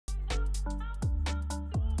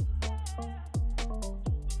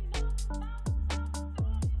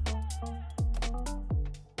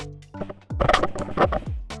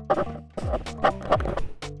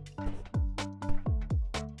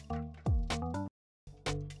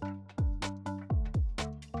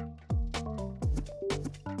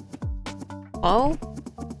Oh?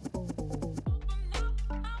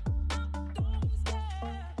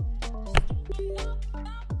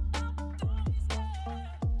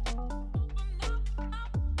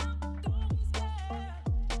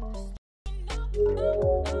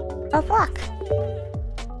 Oh, fuck.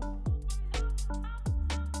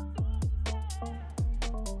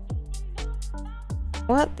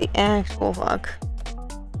 What the actual fuck?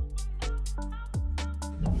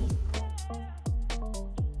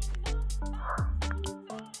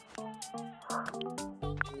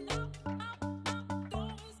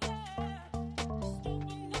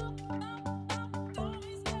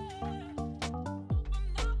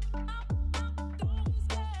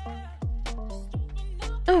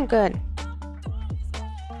 Oh, good.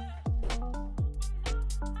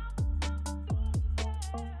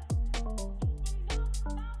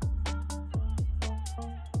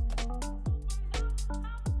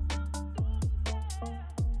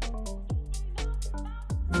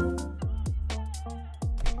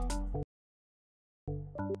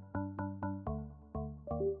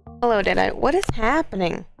 Hello, Deadeye. What is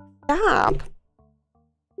happening? Stop.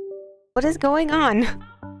 What is going on?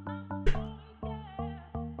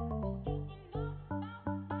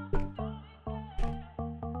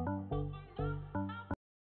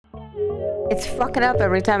 It's fucking up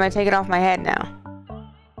every time I take it off my head now.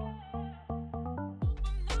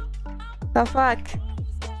 The fuck?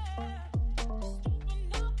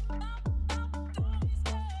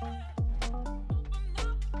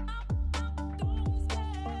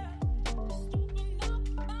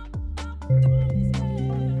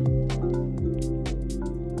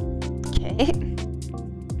 Okay.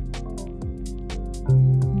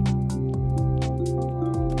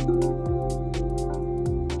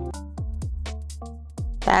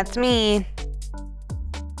 That's me.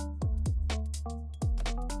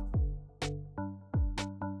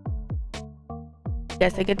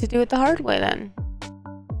 Guess I get to do it the hard way then.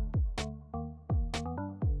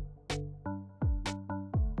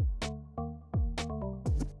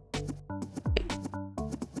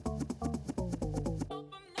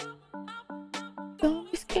 Don't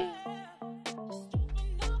be scared.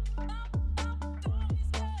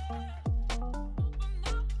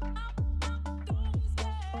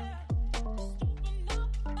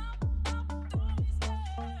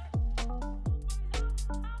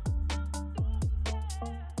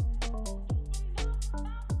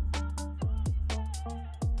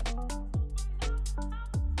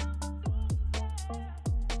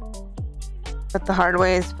 But the hard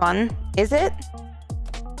way is fun, is it?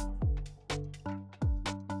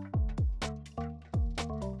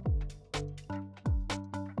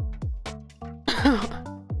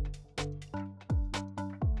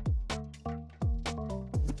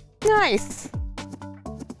 Nice.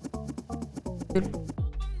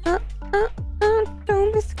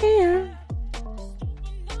 Don't be scared.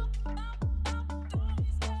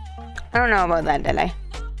 I don't know about that, did I?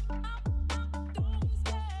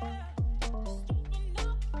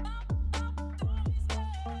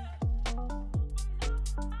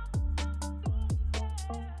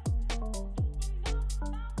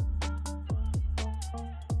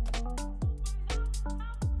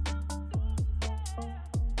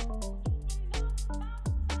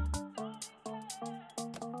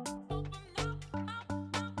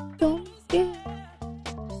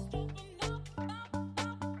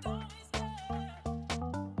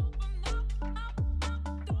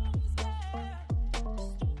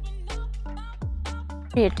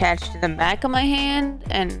 Be attached to the back of my hand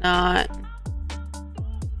and not.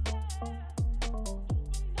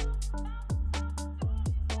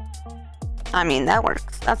 I mean, that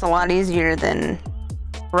works. That's a lot easier than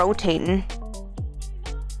rotating.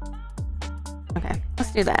 Okay,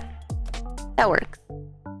 let's do that. That works.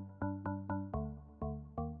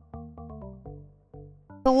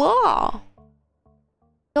 The law.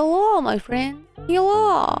 The law, my friend. The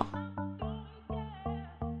law.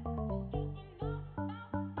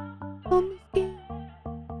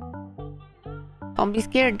 Don't be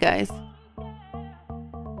scared, guys.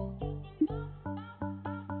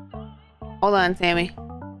 Hold on, Sammy.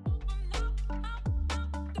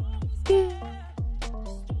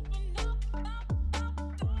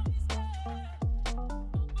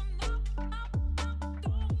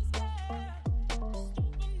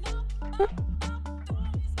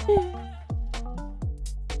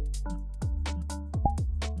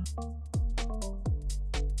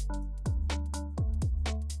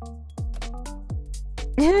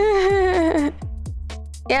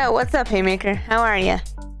 Yeah, what's up, Haymaker? How are ya?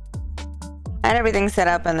 I had everything set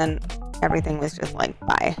up and then everything was just like,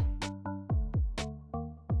 bye.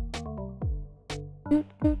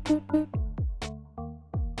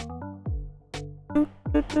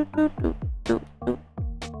 Oh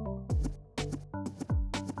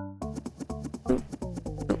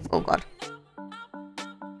god.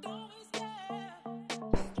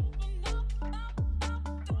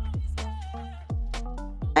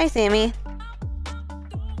 Hi, Sammy.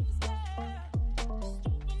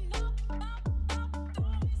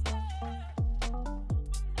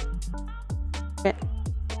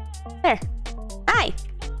 There. Hi.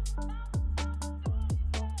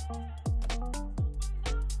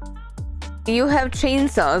 You have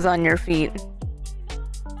chainsaws on your feet.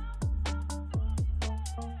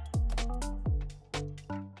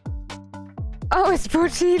 Oh, it's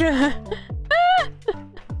Pochita.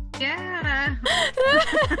 Yeah.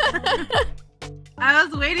 I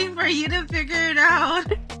was waiting for you to figure it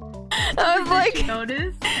out. I was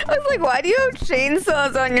like, why do you have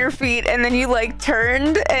chainsaws on your feet? And then you like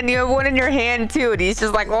turned and you have one in your hand too. And he's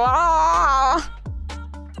just like, wah.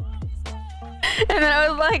 And then I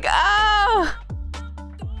was like, oh,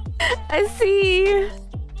 I see.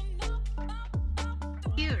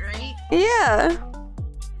 Cute, right? Yeah.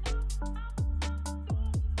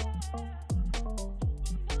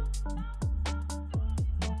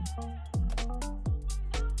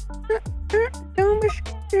 Don't be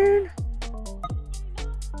scared.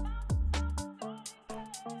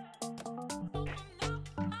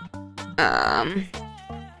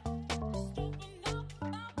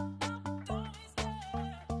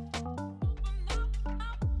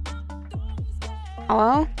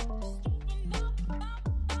 Hello?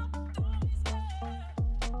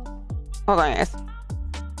 Hold on, guys.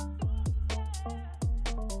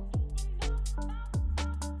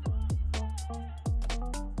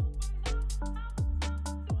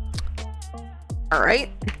 Alright.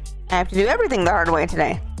 I have to do everything the hard way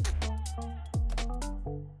today.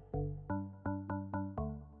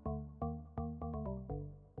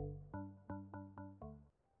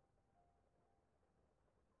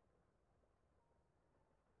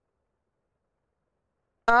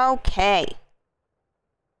 Okay.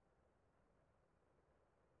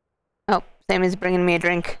 Oh, Sammy's bringing me a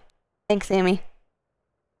drink. Thanks, Sammy.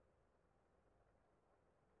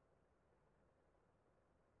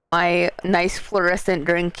 My nice fluorescent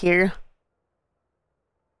drink here.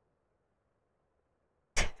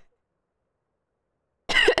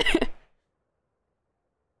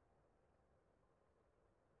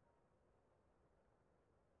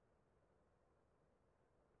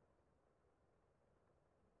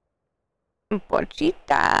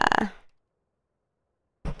 Pochita.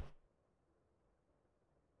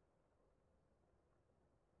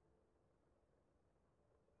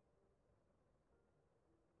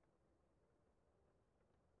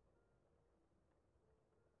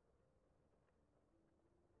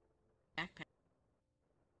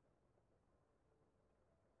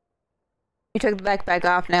 You took the backpack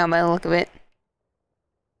off now by the look of it.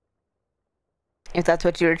 If that's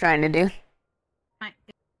what you were trying to do.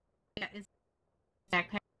 Yeah, it's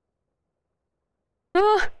backpack.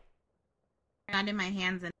 Oh, Not in my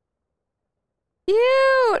hands and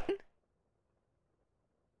cute!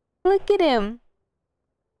 Look at him.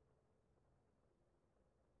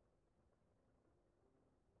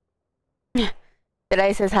 Did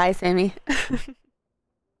I says hi, Sammy?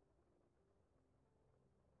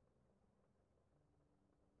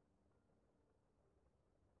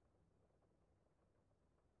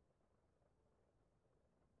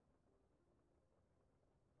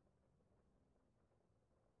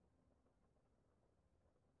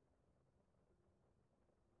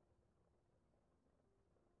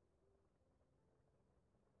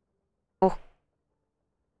 Oh.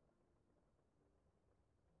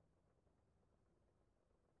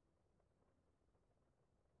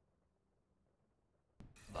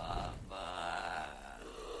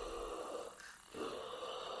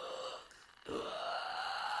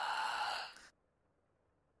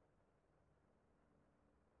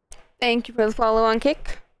 Thank you for the follow on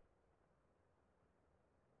Kick.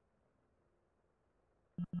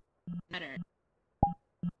 better.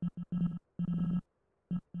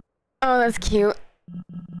 Oh, that's cute.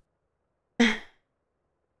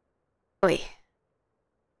 Wait.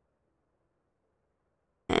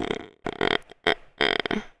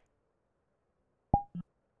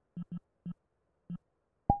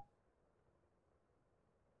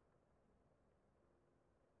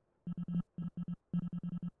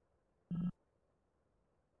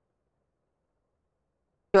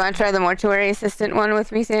 You want to try the mortuary assistant one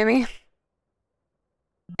with me, Sammy?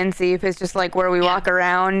 And see if it's just like where we walk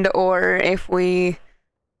around or if we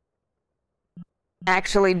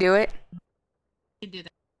actually do it? We do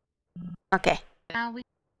that. Okay. We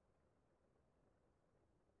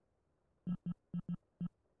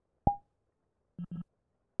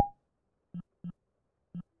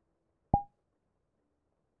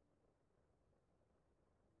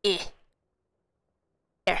Eh.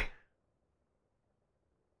 There.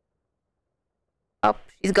 Oh,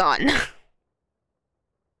 she's gone.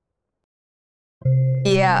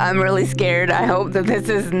 Yeah, I'm really scared. I hope that this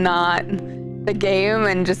is not the game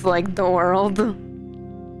and just like the world.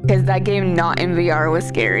 Because that game not in VR was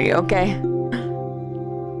scary, okay?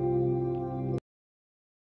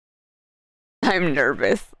 I'm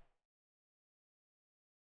nervous.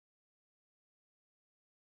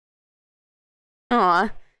 Aw.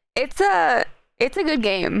 It's a good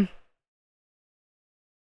game.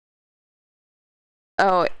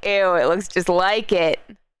 Oh, ew, it looks just like it.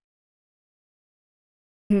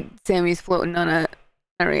 Sammy's floating on it.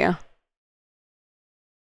 There we go.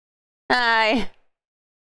 Hi.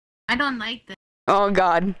 I don't like this. Oh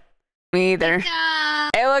god. Me either.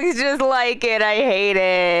 It looks just like it. I hate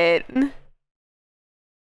it.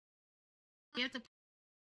 You have to.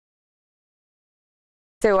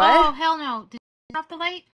 Say what? Oh hell no! Did you turn off the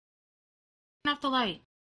light? Turn off the light.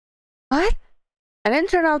 What? I didn't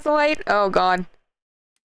turn off the light? Oh god.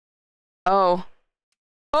 Oh.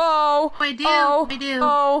 Oh! I do. Oh! I do.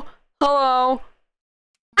 Oh! Hello!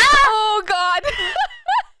 Ah! Oh god!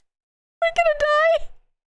 We're gonna die!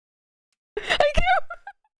 I can't.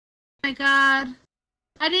 Oh my god.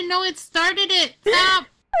 I didn't know it started it. Stop.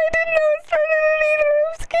 I didn't know it started it either.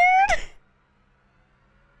 I'm scared.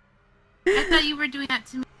 I thought you were doing that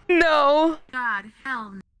to me. No. God,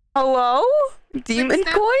 hell no. Hello? Demon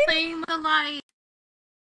Stop coin? playing with the light.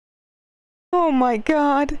 Oh my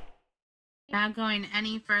god. Not going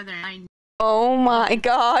any further. Oh my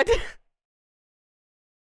god.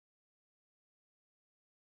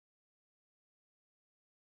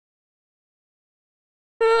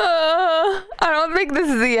 I don't think this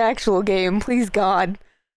is the actual game. Please God.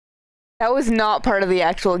 That was not part of the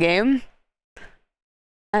actual game.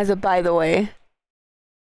 As a by the way.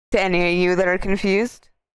 To any of you that are confused.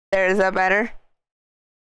 There, is that better?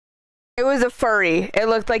 It was a furry. It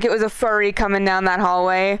looked like it was a furry coming down that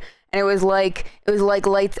hallway. And it was like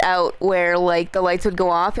lights out, where like the lights would go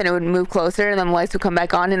off and it would move closer and then the lights would come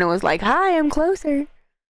back on and it was like, hi, I'm closer.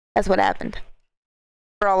 That's what happened.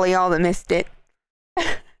 For all of y'all that missed it.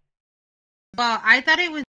 Well, I thought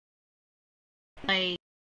it was like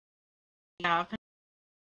off.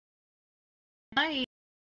 Light.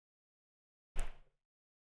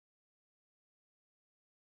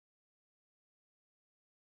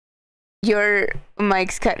 Your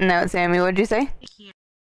mic's cutting out, Sammy. What'd you say?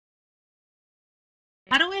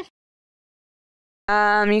 How do we?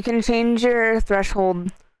 You can change your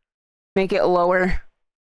threshold, make it lower.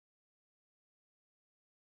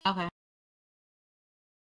 Okay.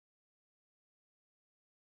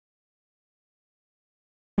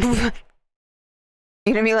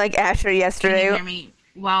 You're gonna be like Asher yesterday. Can you hear me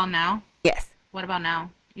well now? Yes. What about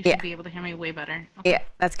now? You should be able to hear me way better. Okay. Yeah,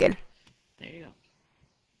 that's good. There you go.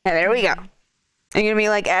 Yeah, there we go. You're gonna be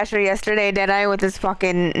like Asher yesterday, Deadeye, with his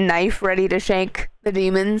fucking knife ready to shake the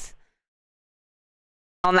demons.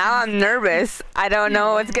 Well, now I'm nervous. I don't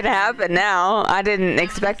know what's gonna happen now. I didn't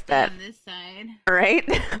expect that. On this side. Right?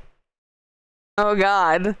 Oh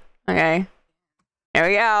god. Okay. Here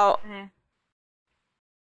we go. Okay.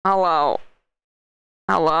 Hello.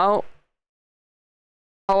 Hello.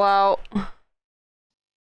 Hello.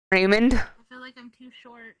 Raymond? I feel like I'm too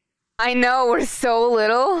short. I know, we're so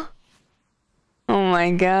little. Oh my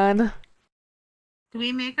god. Do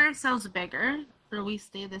we make ourselves bigger, or we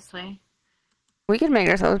stay this way? We can make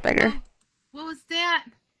ourselves bigger. Oh, what was that?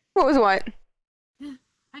 What was what?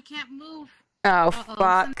 I can't move. Oh,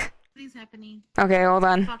 fuck. Something's happening. Okay, hold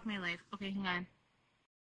on. Fuck my life. Okay, hang on.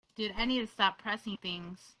 Dude, I need to stop pressing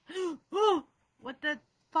things. Oh, what the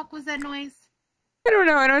fuck was that noise? I don't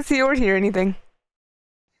know, I don't see or hear anything.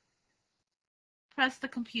 Press the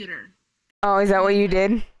computer. Oh, is that what you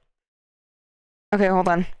did? Okay, hold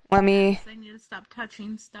on. Let me... I need to stop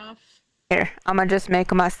touching stuff. Here, I'm gonna just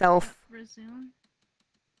make myself... Resume.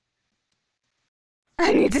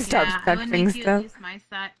 I need to stop I would touching make you at stuff. least my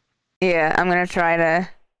side. Yeah, I'm gonna try to...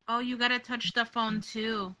 Oh, you gotta touch the phone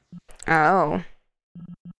too. Oh.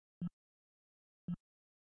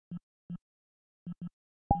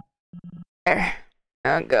 There.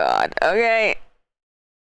 Oh god. Okay.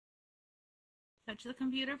 Touch the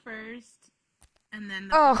computer first, and then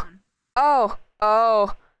the phone. Oh.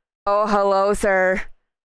 Oh. Oh, hello, sir.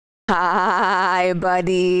 Hi,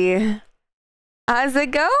 buddy. How's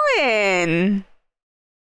it going?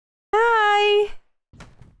 Hi.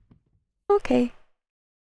 Okay.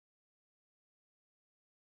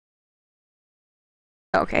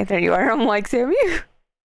 Okay, there you are. I'm like, Sammy.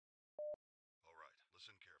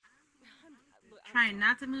 Trying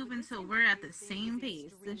not to move until we're at the same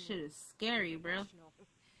pace. This shit is scary, bro.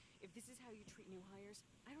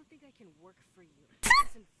 think I can work for you? This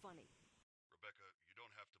isn't funny. Rebecca, you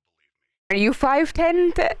don't have to believe me. Are you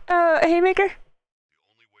 5'10", Haymaker? The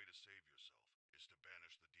only way to save yourself is to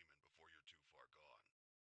banish the demon before you're too far gone.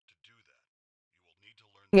 To do that, you will need to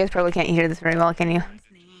learn. You guys probably can't hear this very well, can you? His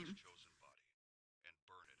name. Chosen body and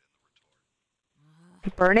burn it in the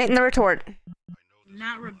retort. Burn it in the retort. I know this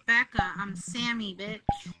Not is much. Rebecca. I'm Sammy, bitch.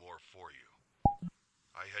 Do more for you.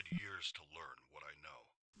 I had years to learn what I know.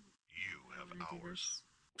 You have I'm gonna do hours.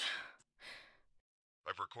 this.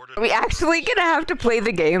 I've recorded. Are we actually gonna have to play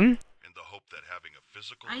the game? In the hope that having a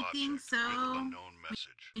physical I object think so. with unknown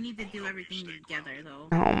message. We need to will do help you everything stay together, grounded. though.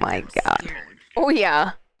 Oh my I'm god. scared. Oh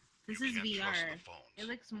yeah. This You is can't VR. trust the phones. It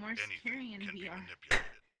looks more Anything scary in can be VR. manipulated.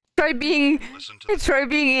 Try being Listen to the try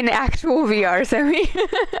being in actual VR, Sammy.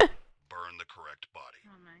 burn the correct body.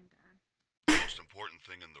 Oh my god. The most important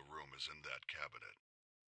thing in the room is in that cabinet.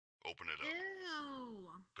 Open it up. Ew.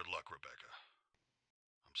 Good luck, Rebecca.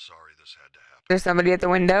 I'm sorry this had to happen. There's somebody at the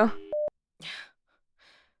window.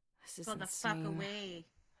 This is Go the fuck insane. away.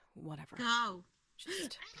 Whatever. Go.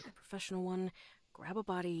 Just be a professional one. Grab a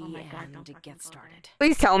body Oh my God, and don't fucking get go there. started.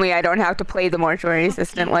 Please tell me I don't have to play the mortuary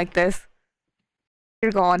assistant you. like this.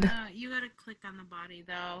 Dear God. You gotta click on the body,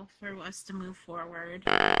 though, for us to move forward.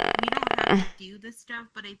 We don't have to do this stuff,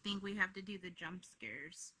 but I think we have to do the jump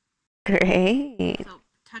scares. Great. So,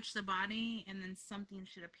 touch the body, and then something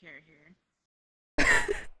should appear here.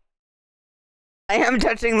 I am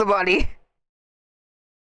touching the body.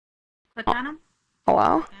 Click on him.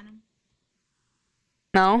 Hello? Click on him.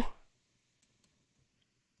 No?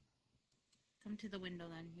 Come to the window,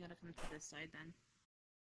 then. You gotta come to this side, then.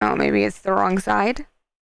 Oh, maybe it's the wrong side.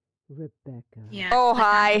 Rebecca. Yeah. Oh, click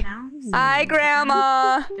on hi. it now. Hi,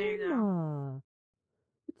 Grandma. There you go. Grandma.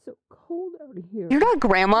 It's so cold out here. You're not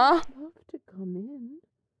Grandma. I'd love to come in.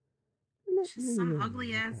 Let She's me some in,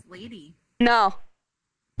 ugly ass Rebecca. lady. No.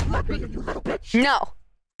 No.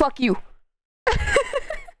 Fuck you.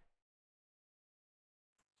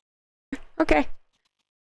 Okay.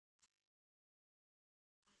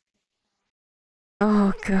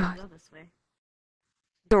 Oh, God. Go this way.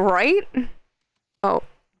 The right? Oh.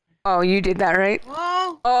 Oh, you did that, right?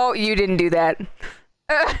 Whoa! Oh, you didn't do that.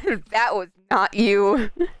 That was not you.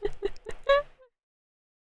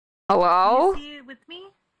 Hello? Can you see it with me?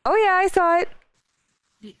 Oh, yeah, I saw it.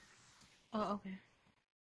 Oh, okay.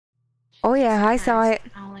 Oh, yeah, I saw it.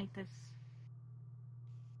 I don't like this.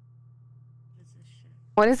 What is this shit?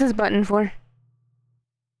 What is this button for?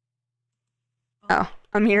 Oh,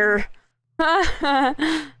 I'm here.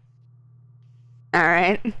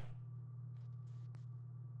 Alright.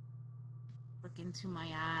 Look into my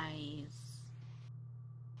eyes.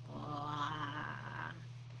 Ah,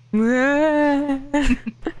 it's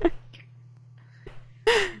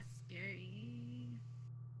scary.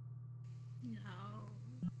 No.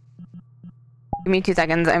 Give me 2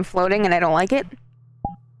 seconds. I'm floating and I don't like it.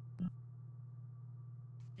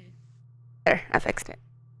 There, I fixed it.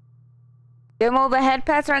 Demo, the head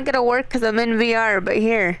pats aren't gonna work because I'm in VR, but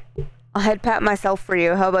here. I'll head pat myself for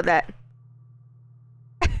you. How about that?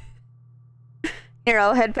 Here,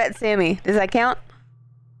 I'll head pat Sammy. Does that count?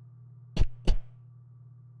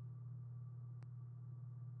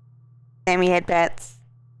 Sammy head pats.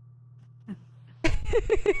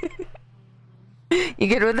 You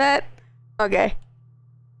good with that? Okay.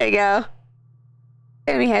 There you go.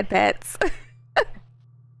 Sammy head pats.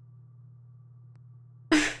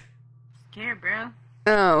 Scared, bro.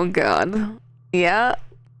 Oh God. Yeah.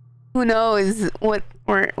 Who knows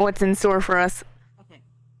what's in store for us? Okay.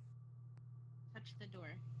 Touch the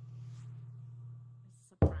door. It's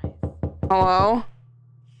a surprise. Hello?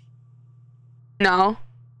 No.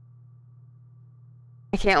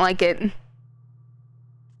 I can't like it.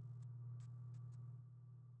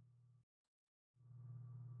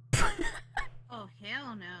 Oh,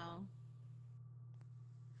 hell no.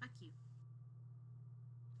 Fuck you.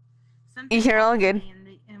 Something You're all talked to good.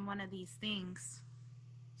 me in one of these things.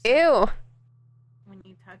 Ew. When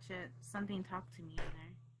you touch it, something talked to me in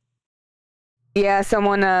there. Yeah,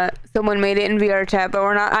 someone made it in VRChat, but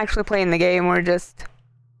we're not actually playing the game. It's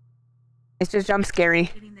just jump scary.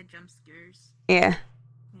 Getting the jump scares. Yeah.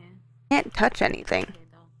 Yeah. Can't touch anything. Okay,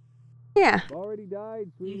 though. Yeah. Already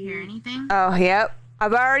died, Do you sweetie. hear anything? Oh, yep.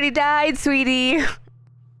 I've already died, sweetie.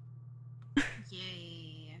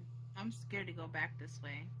 Yay. I'm scared to go back this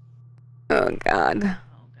way. Oh God.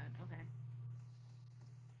 Oh, God. Okay.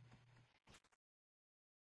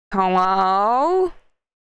 Hello?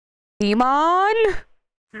 Demon?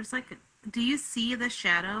 There's like, do you see the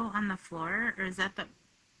shadow on the floor, or is that the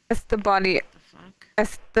That's the body. what the fuck?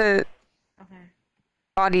 That's the Okay.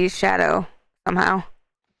 body's shadow somehow.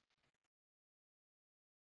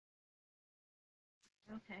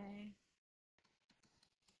 Okay.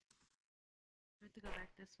 We have to go back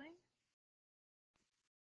this way?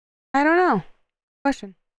 I don't know.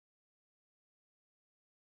 Question.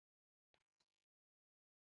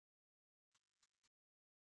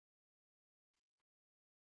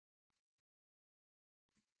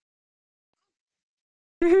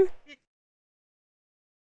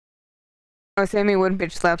 Oh, Sammy would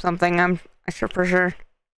bitch slap something. I'm sure for sure.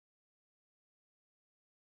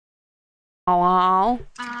 Hello?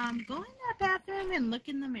 Go in that bathroom and look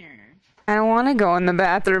in the mirror. I don't want to go in the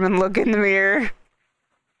bathroom and look in the mirror.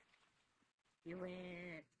 Do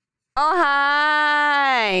it. Oh,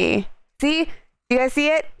 hi! See? Do you guys see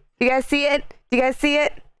it? Do you guys see it? Do you guys see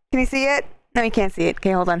it? Can you see it? No, you can't see it.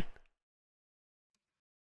 Okay, hold on.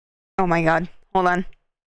 Oh my god. Hold on.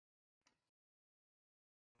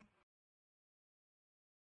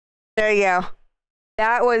 There you go.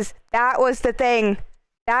 That was the thing.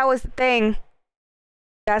 That was the thing.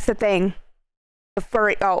 That's the thing. The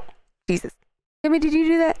furry. Oh, Jesus. Jimmy, did you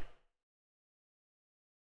do that?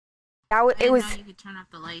 That was. I It was. didn't know you could turn off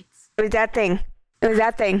the lights. It was that thing. It was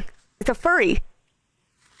that thing. It's a furry.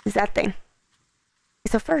 It's that thing.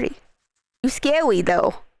 It's a furry. You scary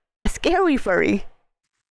though. A scary furry.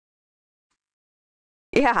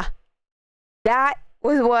 Yeah. That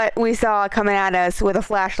was what we saw coming at us with a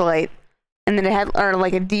flashlight. And then it had or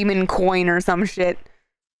like a demon coin or some shit.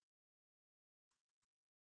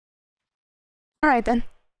 Alright then.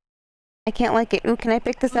 I can't like it. Ooh, can I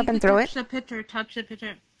pick this up and throw it? Touch the picture. Touch the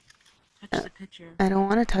picture. Touch the picture. I don't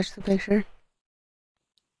want to touch the picture.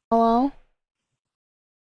 Hello?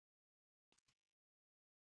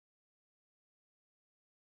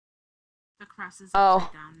 The cross is Oh.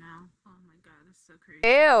 upside down now. Oh my god, that's so crazy.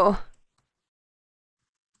 Ew.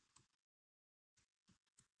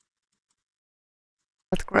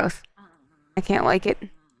 That's gross. I can't like it.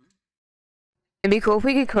 It'd be cool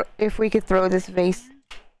if we could throw this vase,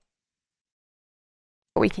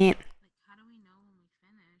 but we can't. Like, how do we know when we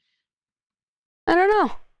finish? I don't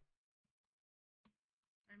know.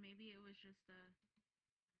 Or maybe it was just a.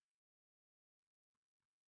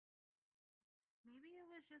 Maybe it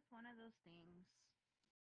was just one of those things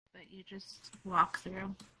that you just walk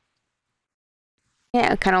through.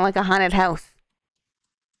 Yeah, kind of like a haunted house.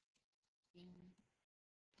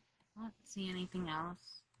 I don't see anything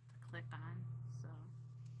else to click on, so.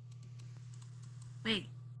 Wait,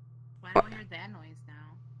 why do I hear that noise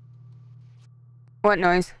now? What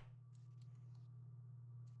noise?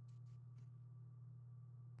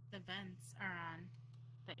 The vents are on.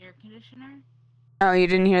 The air conditioner? Oh, you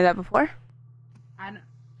didn't hear that before? I don't.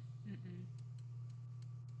 Mm-mm.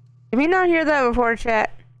 Did we not hear that before, chat?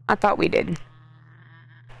 I thought we did.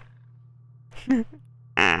 I like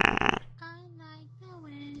the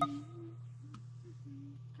way. I like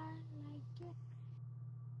it.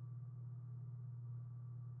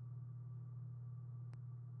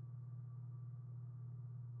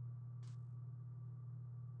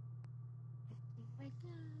 Wake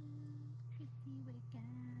up, Christy, wake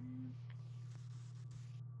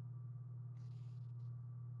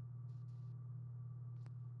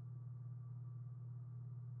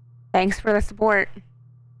up. Thanks for the support.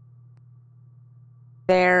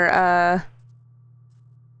 There,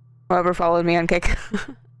 whoever followed me on Kick.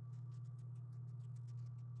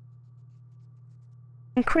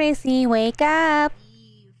 Chrissy, wake up.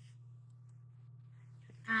 Eve.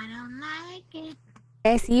 I don't like it.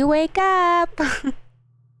 Chrissy, wake up.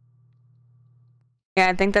 Yeah,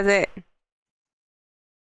 I think that's it. Okay.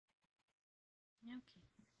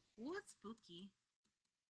 Ooh, it's spooky.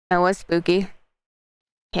 That was spooky.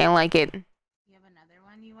 Can't like it. You have another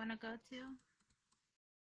one you want to go to?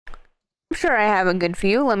 I'm sure I have a good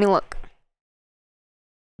few. Let me look.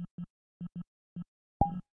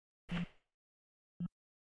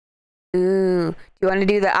 Ooh. Do you want to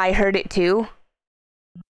do the I heard it too?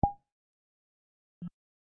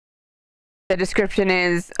 The description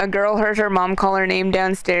is, a girl heard her mom call her name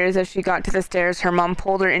downstairs. As she got to the stairs, her mom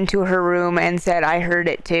pulled her into her room and said, I heard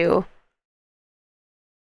it too.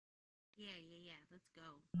 Yeah. Let's go.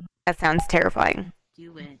 That sounds terrifying.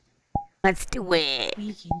 Do it. Let's do it.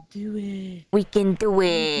 We can do it. We can do We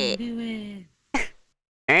it. can do it.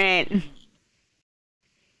 Alright.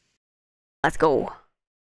 Let's go.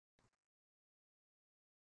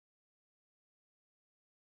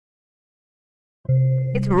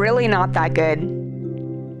 It's really not that good.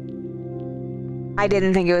 I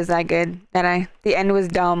didn't think it was that good. The end was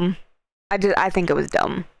dumb. I think it was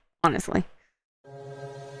dumb, honestly.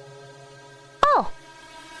 Oh.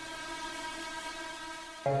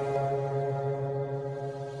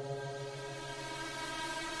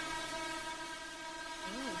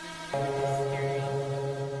 Scary.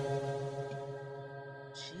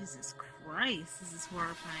 twice. This is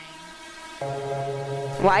horrifying.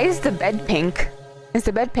 Why is the bed pink? Is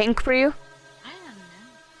the bed pink for you? I don't know.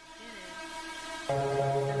 Get it.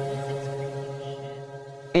 The music's creepy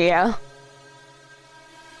as shit. Yeah.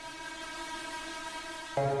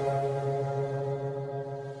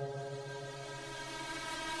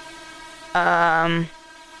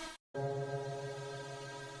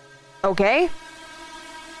 Okay.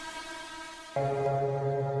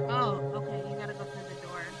 Oh, okay. You gotta go through the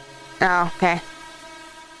door. Oh, okay.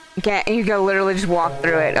 You can't, you gotta literally just walk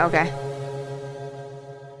through it. Okay. Okay, we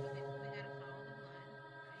gotta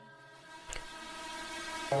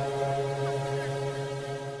follow the blood,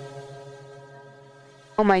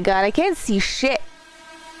 Oh my god, I can't see shit.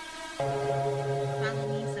 right? Follow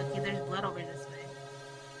me, Sophie. There's blood over this way.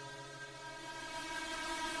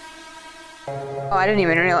 Oh, I didn't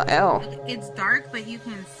even realize. Oh, Okay, it's dark, but you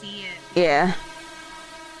can see it. yeah.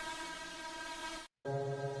 Oh,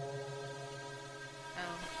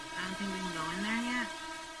 I don't think we can go in there yet.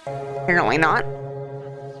 Apparently not.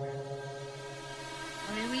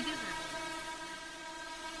 What did we do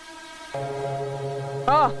that?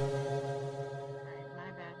 Oh. Alright, my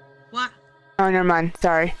bad. What? Oh, never mind.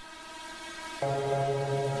 Sorry.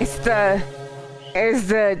 It's the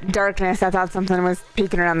darkness. I thought something was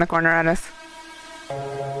peeking around the corner at us.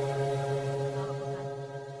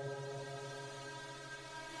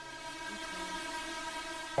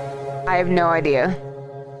 I have no idea.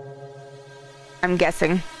 I'm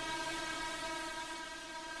guessing.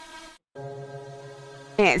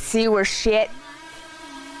 Can't see where shit.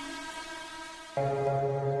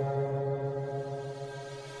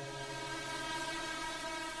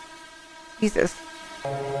 Jesus.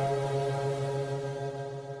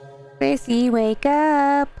 Gracie, wake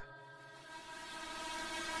up.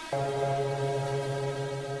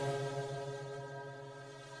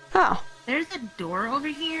 Oh. There's a door over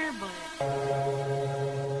here, but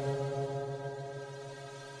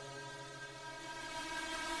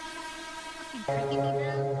fucking tricking me,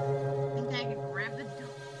 bro. Think I could grab the door?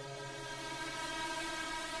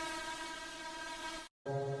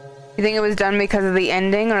 You think it was done because of the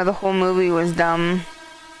ending, or the whole movie was dumb?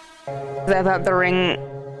 'Cause I thought the ring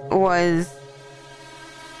was...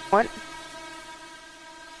 What?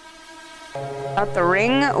 I thought the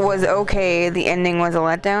ring was okay, the ending was a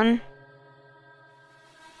letdown.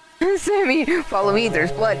 Sammy, follow me,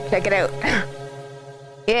 there's blood, check it out.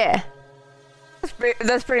 Yeah.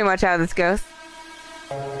 That's pretty much how this goes.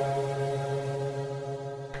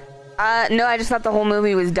 No, I just thought the whole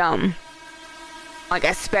movie was dumb. Like,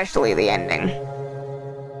 especially the ending.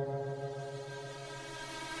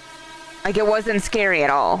 Like, it wasn't scary at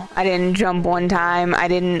all. I didn't jump one time. I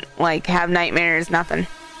didn't, like, have nightmares, nothing.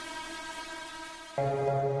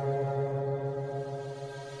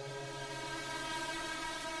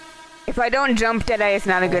 If I don't jump Dead Eye, it's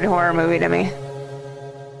not a good horror movie to me. What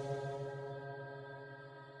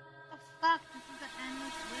the fuck? This is an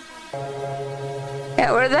endless wiggle.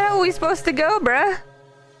 Yeah, where the hell are we supposed to go, bruh?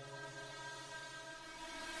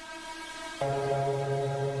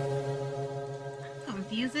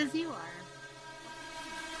 Confused as you are.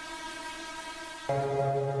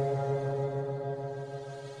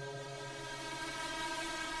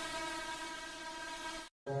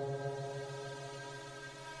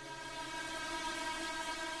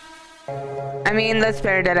 I mean, that's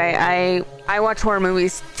fair, Dead Eye. I watch horror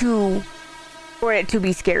movies for it to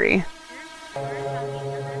be scary. There's doors on the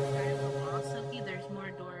other side of the wall, Sophie. There's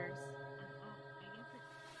more doors. Oh, I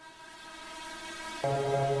guess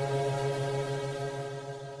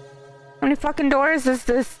How many fucking doors does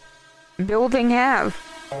this building have?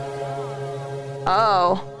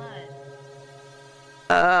 Oh. blood.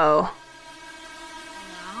 Oh.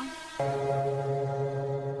 Hello?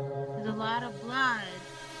 There's a lot of blood.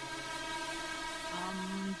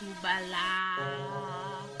 Dubala.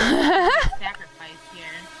 Sacrifice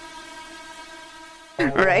here.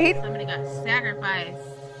 Right? Somebody got sacrificed.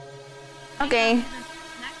 Okay.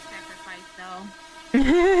 Snack sacrifice, though. We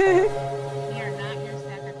are not your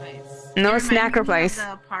sacrifice. No It reminds me of sacrifice.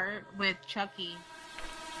 The part with Chucky.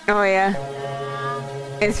 Oh, yeah.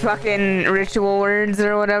 It's fucking ritual words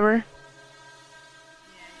or whatever.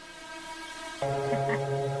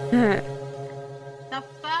 The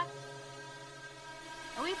fuck?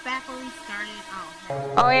 Are we back where we started?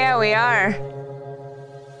 Oh. Oh, yeah, we are.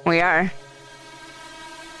 We are.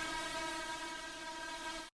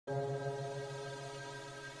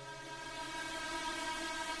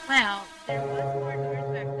 Well, there was more doors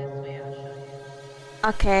back this way. I'll show you.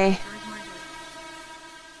 Okay. There was more doors.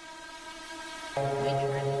 Can we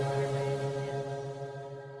try this door by any chance?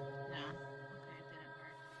 No. Okay, it didn't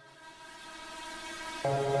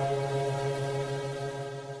work.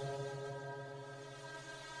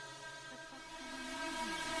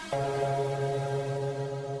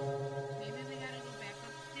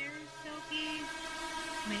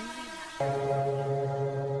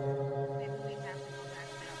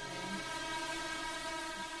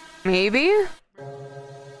 Maybe?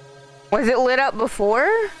 Was it lit up before?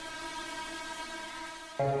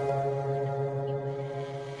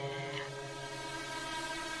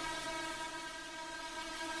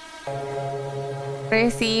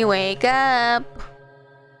 Gracie, wake up.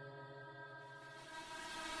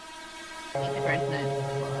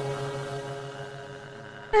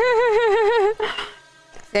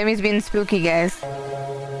 Sammy's being spooky, guys.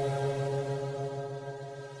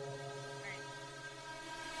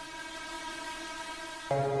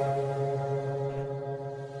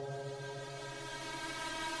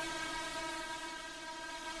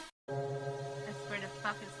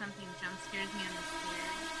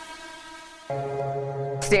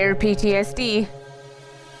 Stair PTSD.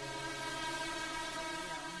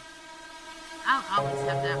 I'll always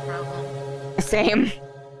have that problem. Same.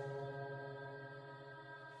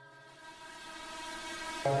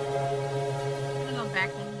 I'm gonna go back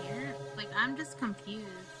in here. Like, I'm just confused.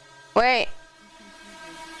 Wait.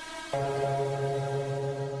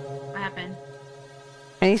 What happened?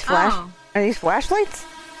 Are these flash? Oh. Are these flashlights?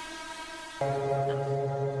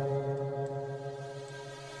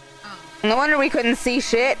 No wonder we couldn't see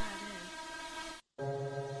shit.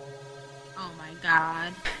 Oh my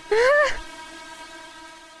god.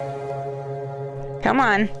 Come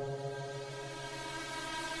on.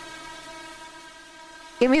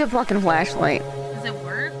 Give me the fucking flashlight. Does it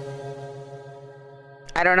work?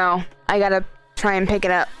 I don't know. I gotta try and pick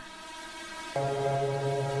it up. Oh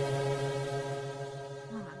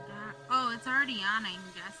my god. Oh, it's already on, I'm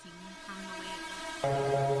guessing, from the way it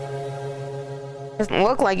looks. Doesn't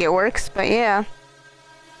look like it works, but yeah.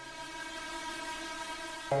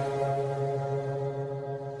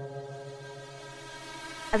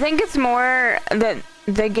 I think it's more that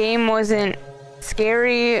the game wasn't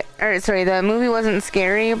scary, or sorry, the movie wasn't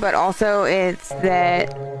scary, but also it's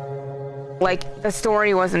that, like, the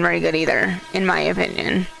story wasn't very good either, in my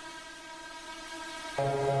opinion.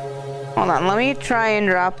 Hold on, let me try and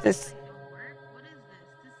drop this. What is this?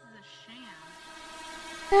 This is a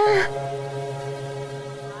sham.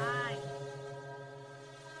 Why?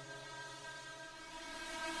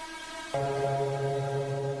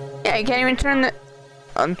 Yeah, you can't even turn the...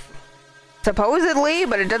 supposedly,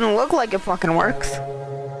 but it doesn't look like it fucking works.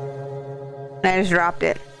 And I just dropped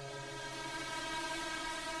it.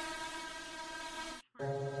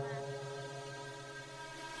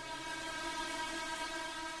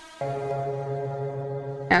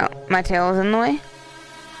 Oh, my tail is in the way.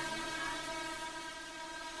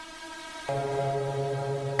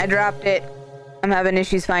 I dropped it. I'm having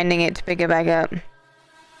issues finding it to pick it back up. It's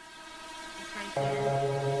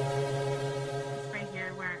right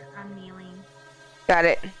here where I'm kneeling. Got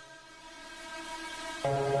it.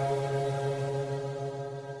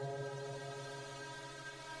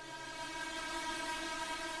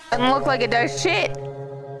 Doesn't look like it does shit.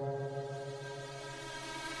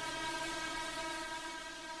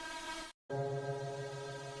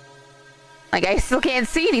 Like, I still can't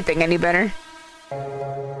see anything any better.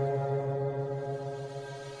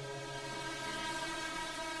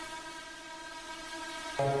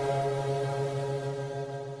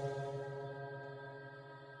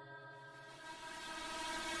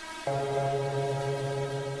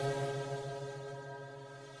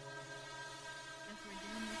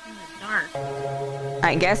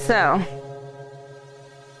 I guess so.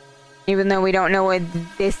 Even though we don't know what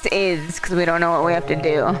this is, because we don't know what we have to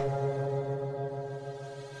do.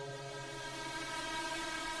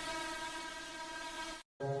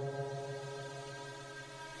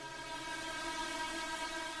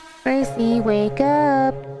 Gracie, wake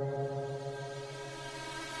up.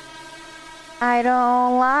 I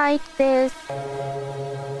don't like this.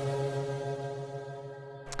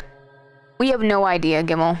 We have no idea,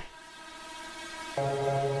 Gimmel.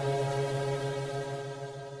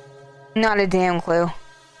 Not a damn clue.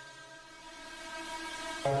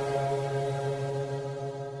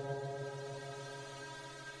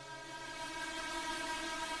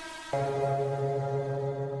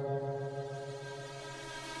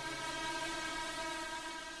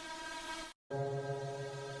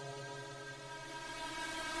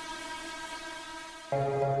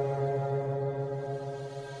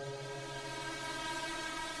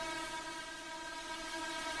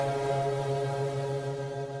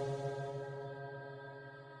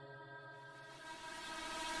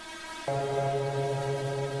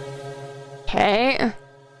 Okay. I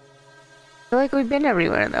feel like we've been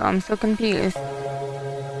everywhere though. I'm so confused.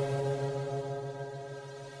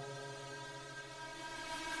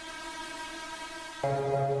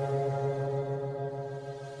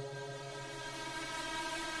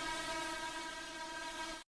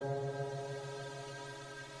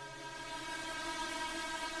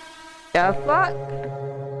 the fuck?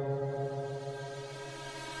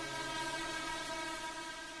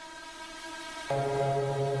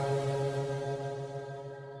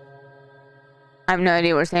 I have no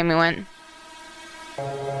idea where Sammy went.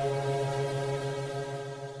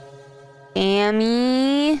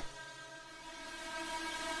 Sammy?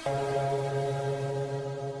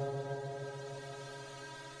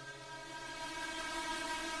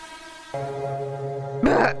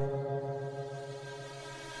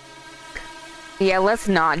 Yeah, let's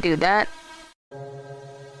not do that.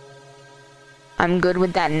 I'm good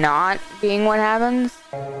with that not being what happens.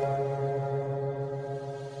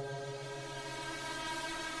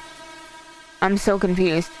 I'm so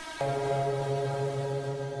confused.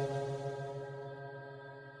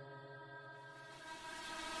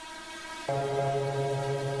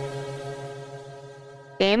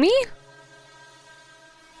 Sammy?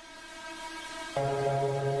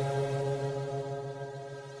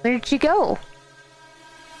 Where did she go?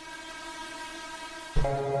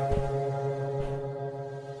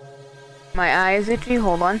 My eye is itchy.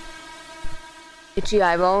 Hold on. Itchy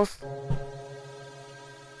eyeballs.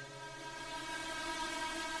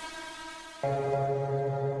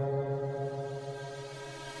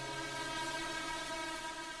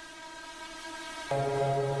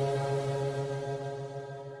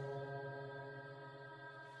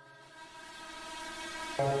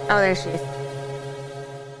 Oh, there she is.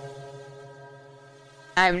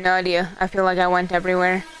 I have no idea. I feel like I went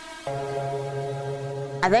everywhere.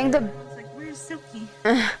 I think the I was like, where's Silky?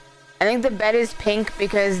 I think the bed is pink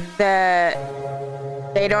because they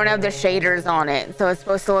don't have the shaders on it, so it's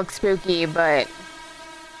supposed to look spooky, but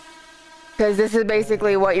because this is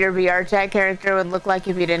basically what your VRChat character would look like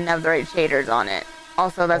if you didn't have the right shaders on it.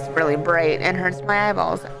 Also, that's really bright and hurts my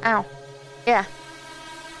eyeballs. Ow. Yeah.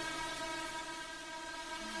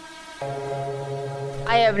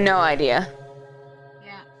 I have no idea.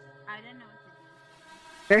 Yeah, I don't know what to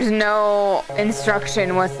do. There's no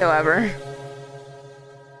instruction whatsoever.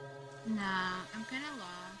 Nah, I'm kind of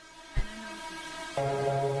lost. I don't know what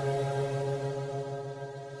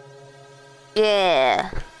to do. Yeah.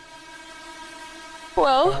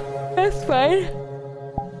 Well, that's fine.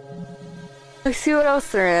 Let's see what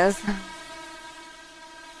else there is.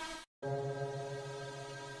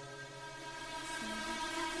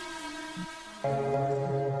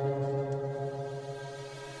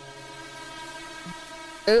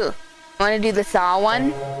 Ooh. Want to do the Saw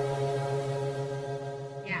one?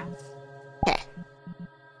 Yeah. Okay.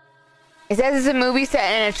 It says it's a movie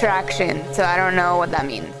set in an attraction, so I don't know what that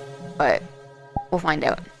means. But we'll find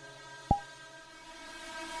out.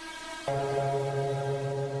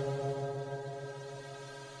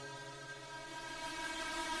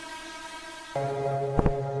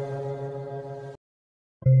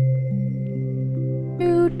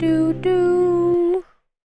 Do do do.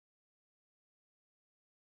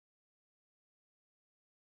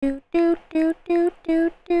 Do do do do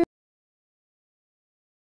do do.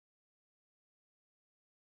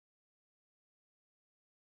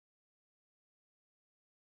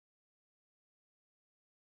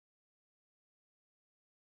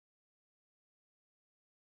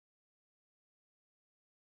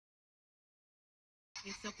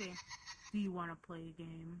 It's okay. Do you want to play a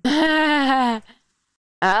game?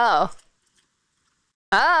 Oh.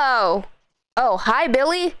 Oh. Oh, hi,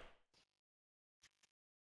 Billy.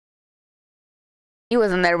 He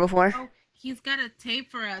wasn't there before. Oh, he's got a tape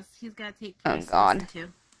for us. He's got a tape Oh, for us to God. listen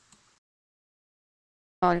to.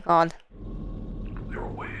 Oh, God. There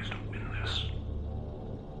are ways to win this.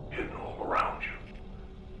 Hidden all around you.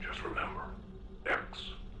 Just remember, X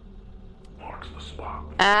marks the spot.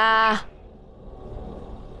 Ah.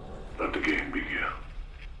 Let the game begin.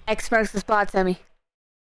 X marks the spot, Sammy.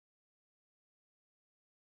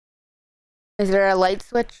 Is there a light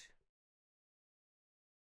switch?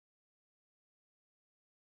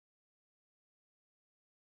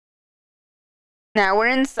 Now we're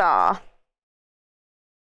in Saw.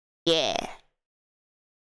 Yeah.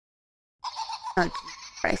 Oh,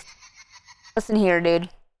 Jesus Christ. Listen here, dude.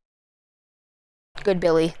 Good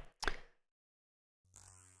Billy.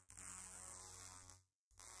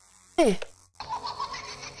 Hey.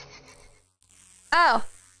 Oh.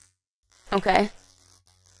 Okay.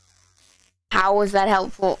 How was that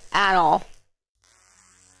helpful at all?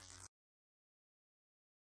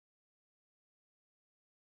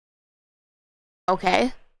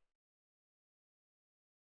 Okay.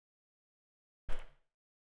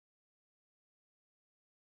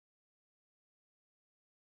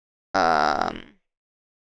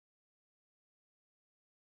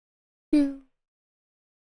 Do.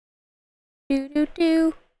 Do do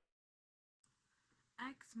do.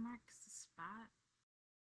 X marks the that.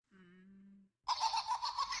 Mm.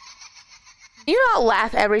 Do you not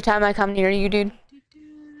laugh every time I come near you, dude?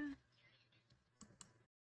 Doo-doo.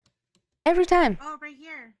 Every time. Oh, right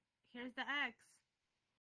here. Here's the X.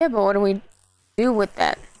 Yeah, but what do we do with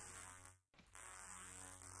that?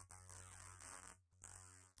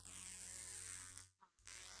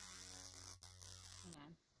 Hang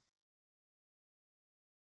on.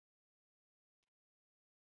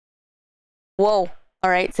 Whoa.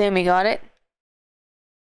 Alright, Sammy got it.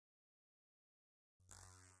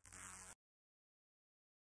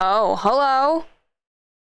 Oh, hello.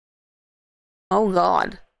 Oh,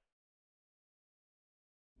 God.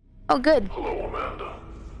 Oh, good. Hello, Amanda.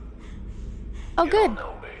 Oh, You good. don't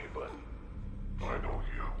know me, but I know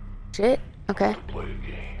you. Shit. Okay. To play a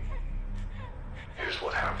game. Here's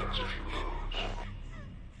what happens if you lose.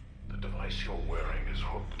 The device you're wearing is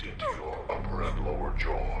hooked into your upper and lower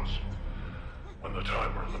jaws. When the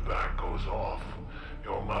timer in the back goes off,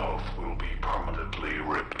 your mouth will be permanently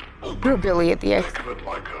ripped open. You're Billy at the X. Think of it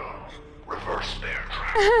like a reverse bear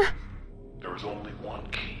trap. There is only one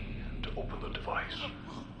key to open the device.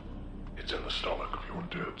 It's in the stomach of your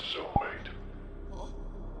dead cellmate.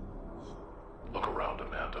 Look around,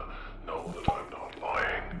 Amanda. Know that I'm not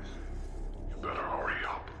lying. You better hurry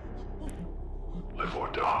up. Live or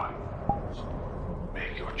die.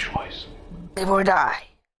 Make your choice. Live or die.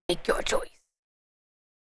 Make your choice.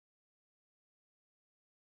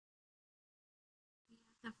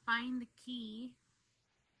 To find the key.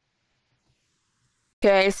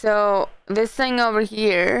 Okay, so this thing over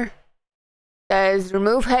here says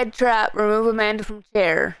remove head trap, remove Amanda from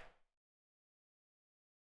chair.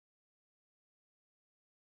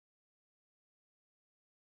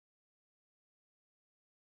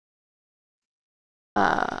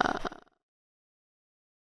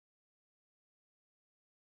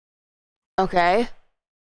 Okay.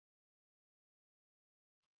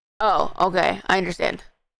 Oh, okay. I understand.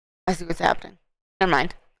 I see what's happening. Never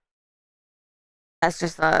mind. That's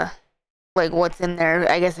just, like what's in there.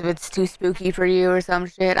 I guess if it's too spooky for you or some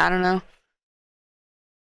shit. I don't know.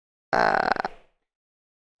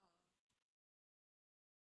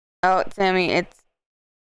 Oh, Sammy, it's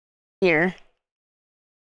here.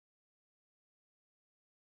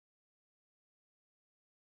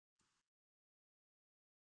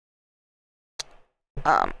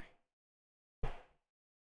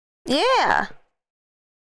 Yeah.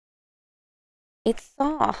 It's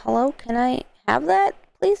Saw. Hello, can I have that,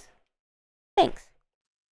 please? Thanks.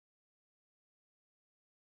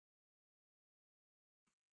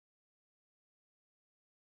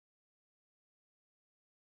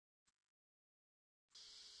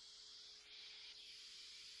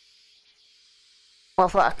 Well,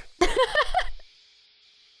 fuck.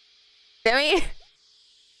 Sammy?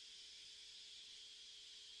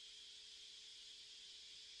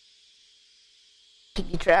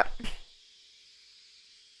 Piggy trap.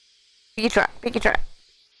 Piggy trap. Piggy trap.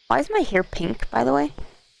 Why is my hair pink, by the way?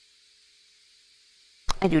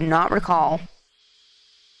 I do not recall.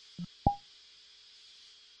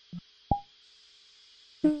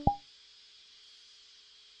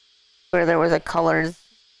 Where there was a colors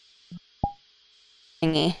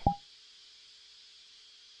thingy.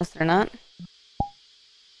 Was there not?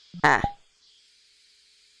 Ah.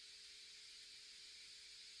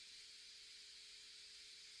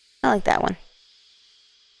 I like that one.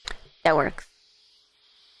 That works.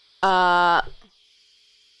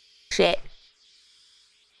 Shit.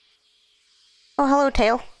 Oh, hello,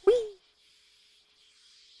 Tail. Whee!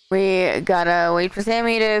 We gotta wait for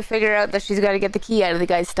Sammy to figure out that she's gotta get the key out of the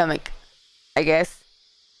guy's stomach. I guess.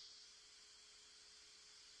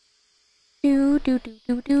 Do do do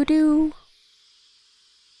do do do.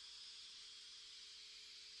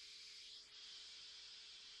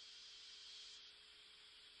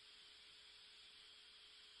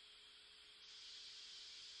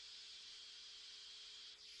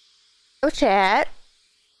 Oh, chat.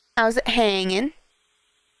 How's it hanging?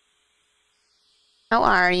 How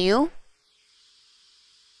are you?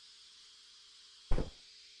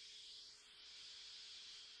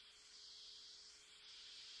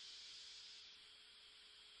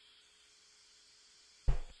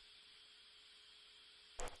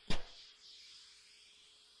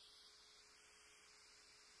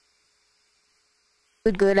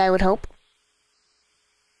 Good, good, I would hope.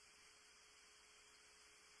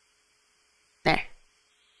 There.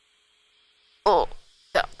 Oh,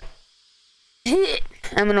 stop.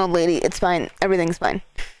 I'm an old lady. It's fine. Everything's fine.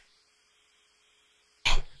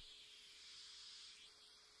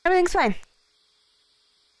 Everything's fine.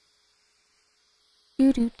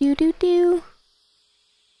 Do do do do do.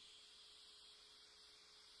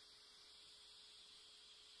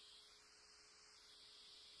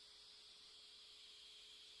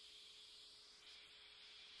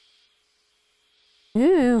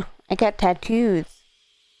 Ooh, I got tattoos.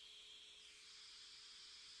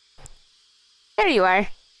 There you are.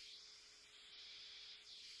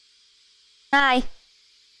 Hi.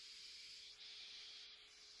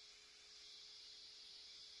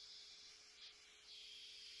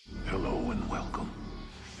 Hello and welcome.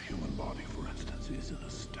 The human body, for instance, is an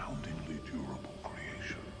astoundingly durable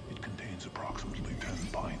creation. It contains approximately 10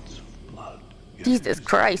 pints of blood. Yet Jesus it is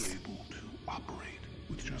Christ. able to operate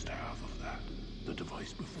with just half of that. The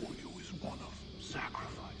device before you is one of sacrifice.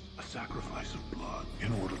 A sacrifice of blood.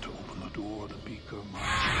 In order to open the door, the beaker must...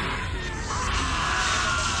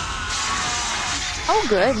 Oh,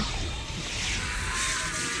 good.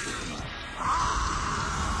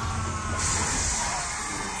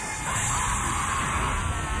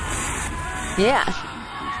 Yeah.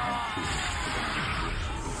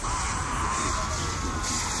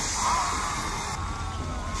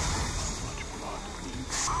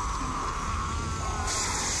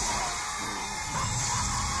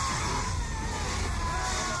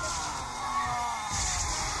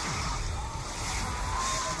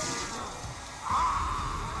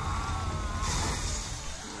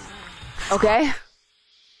 Okay.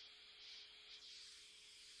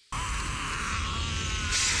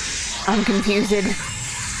 I'm confused.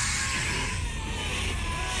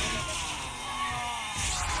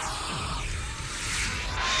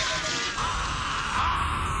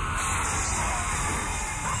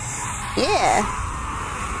 Yeah.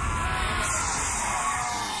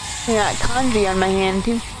 I got kanji on my hand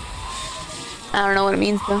too. I don't know what it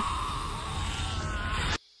means though.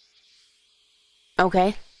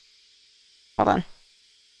 Okay. Hold on.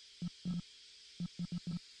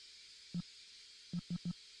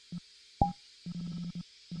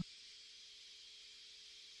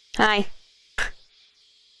 Hi.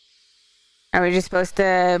 Are we just supposed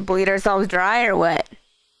to bleed ourselves dry or what?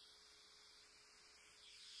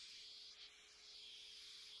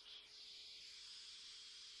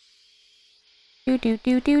 Do do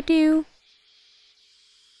do do do.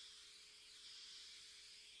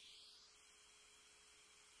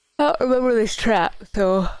 I don't remember this trap,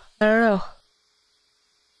 so I don't know.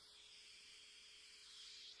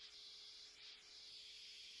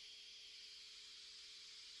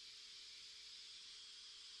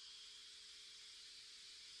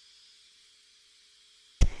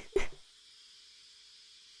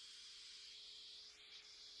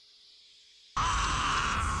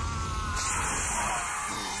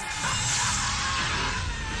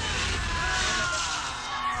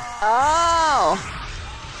 Oh!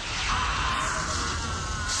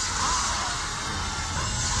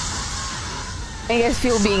 I guess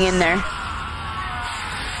feel being in there.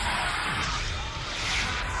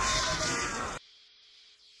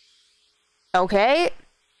 Okay.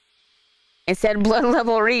 It said blood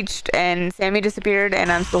level reached, and Sammy disappeared,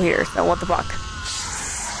 and I'm still here, so what the fuck?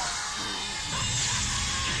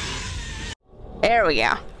 There we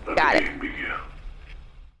go. Got it.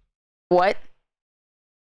 What?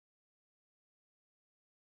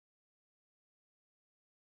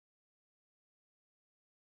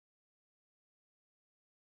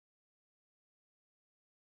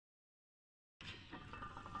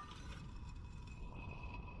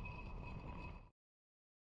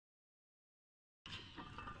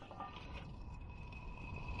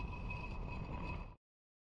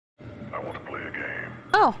 I want to play a game.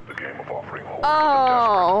 Oh. The game of offering hope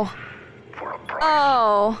Oh. to the desperate. For a price.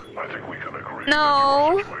 Oh. I think we can agree No.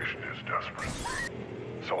 that your situation is desperate.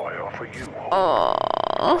 So I offer you hope. Oh.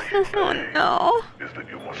 No. Is that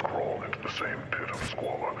you must crawl into the same pit of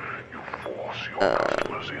squalor you force your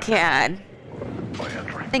customers into. God. By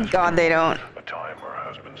entering Thank this God they room, don't. a timer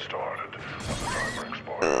has been started. When the timer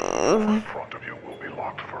expires, the door in front of you will be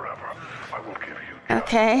locked forever. I will give you just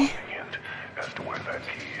Okay. one hint as to where that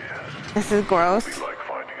key is. This is gross. It'll be like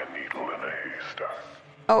finding a needle in a haystack.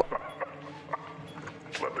 Oh.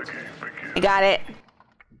 Let the game begin. I got it.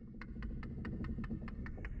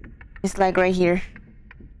 It's like right here.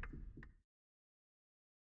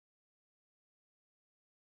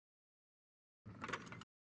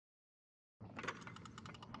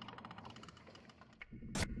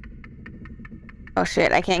 Oh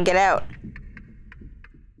shit, I can't get out.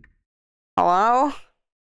 Hello?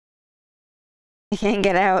 I can't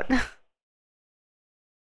get out.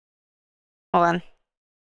 Hold on.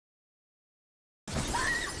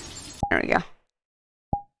 There we go.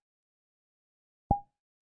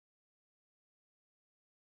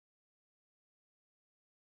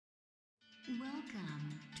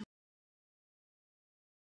 Welcome to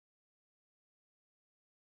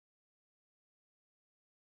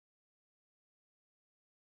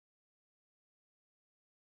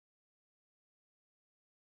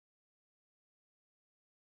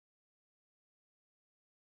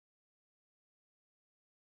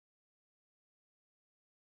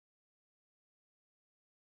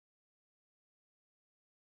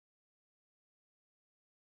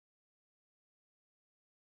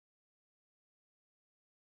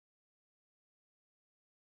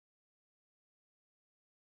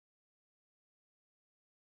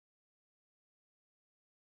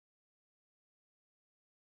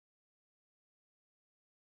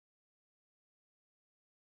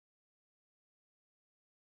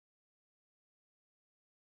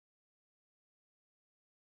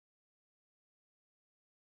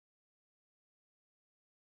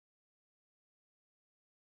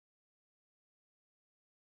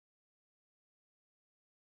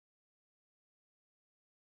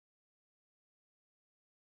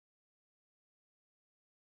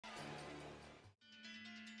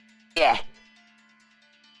Yeah.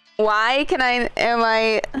 Why can am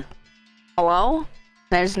I... Hello?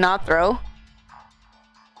 Can I just not throw?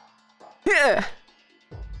 Yeah.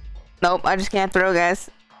 Nope, I just can't throw, guys.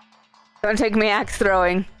 Don't take me axe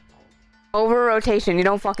throwing. Over rotation, you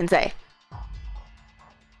don't fucking say.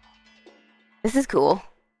 This is cool.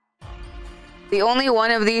 The only one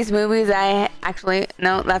of these movies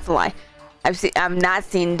no, that's a lie. I've not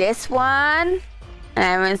seen this one. I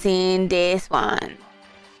haven't seen this one.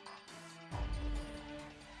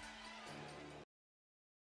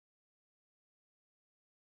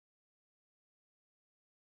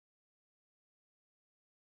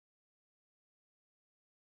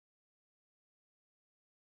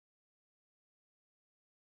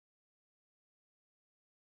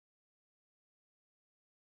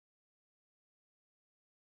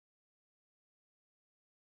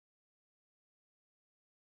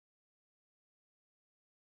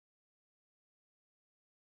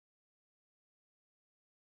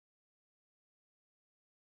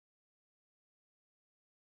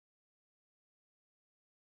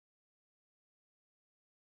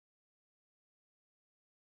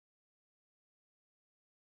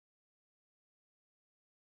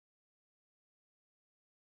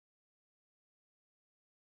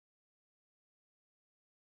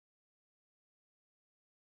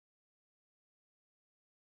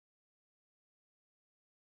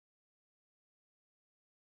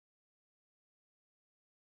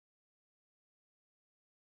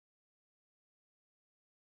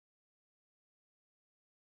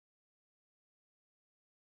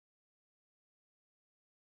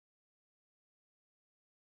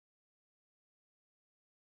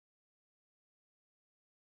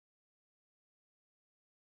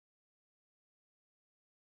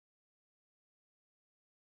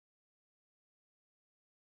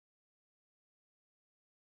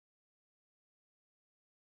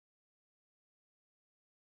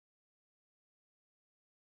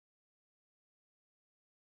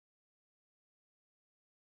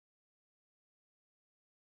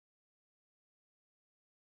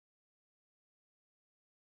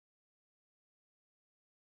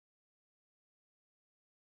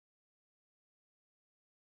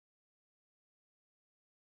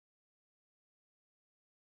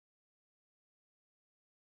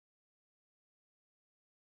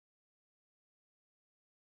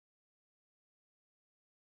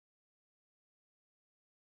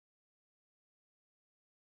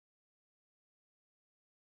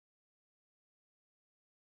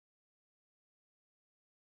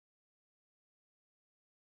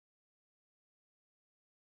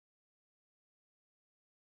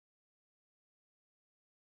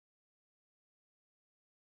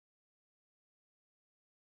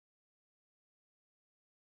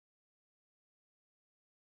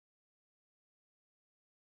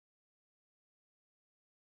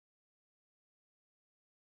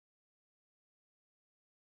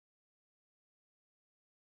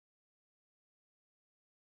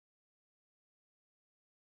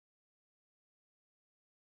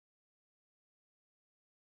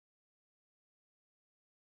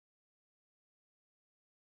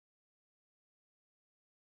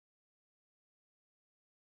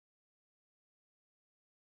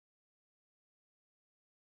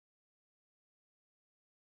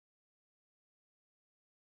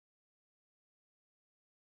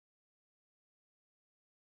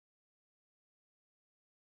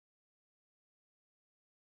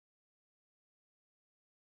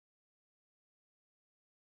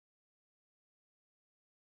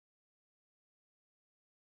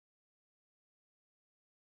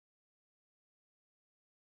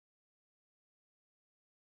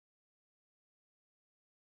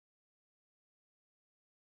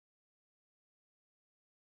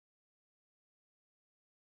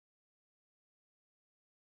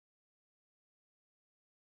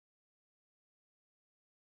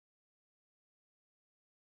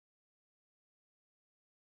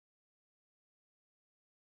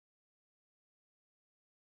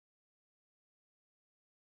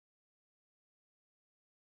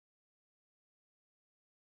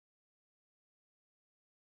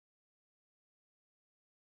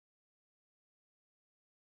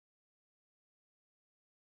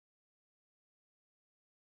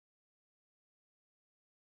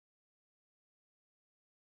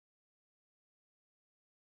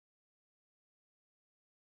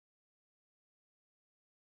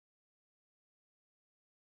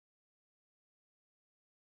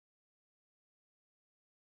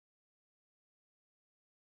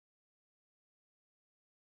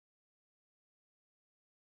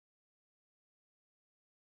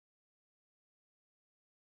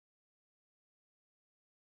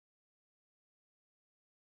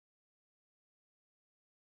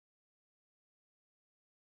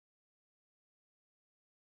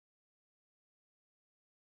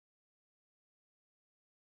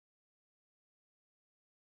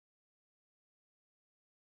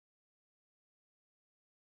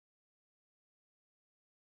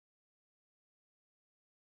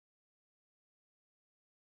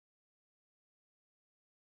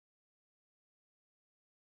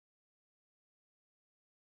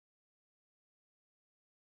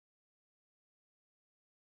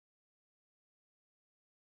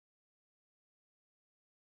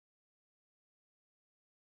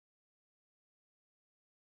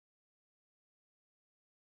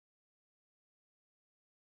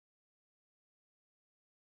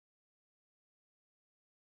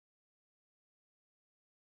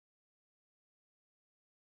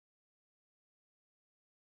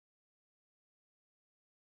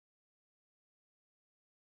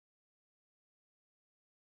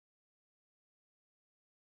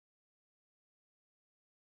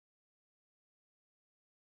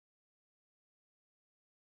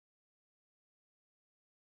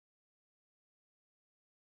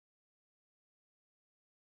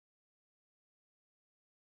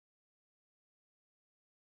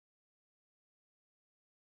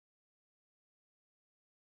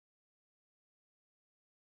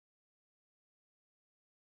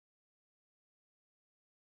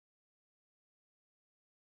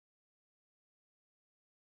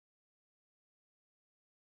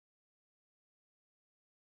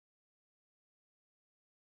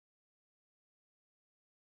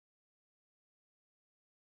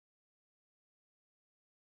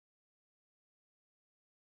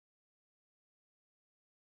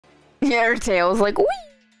 Yeah, her tail's like, whee!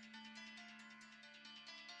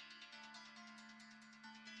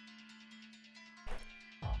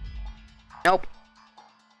 Nope.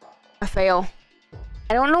 I fail.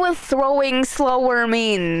 I don't know what throwing slower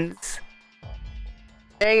means.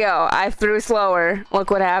 There you go. I threw slower. Look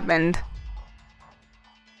what happened.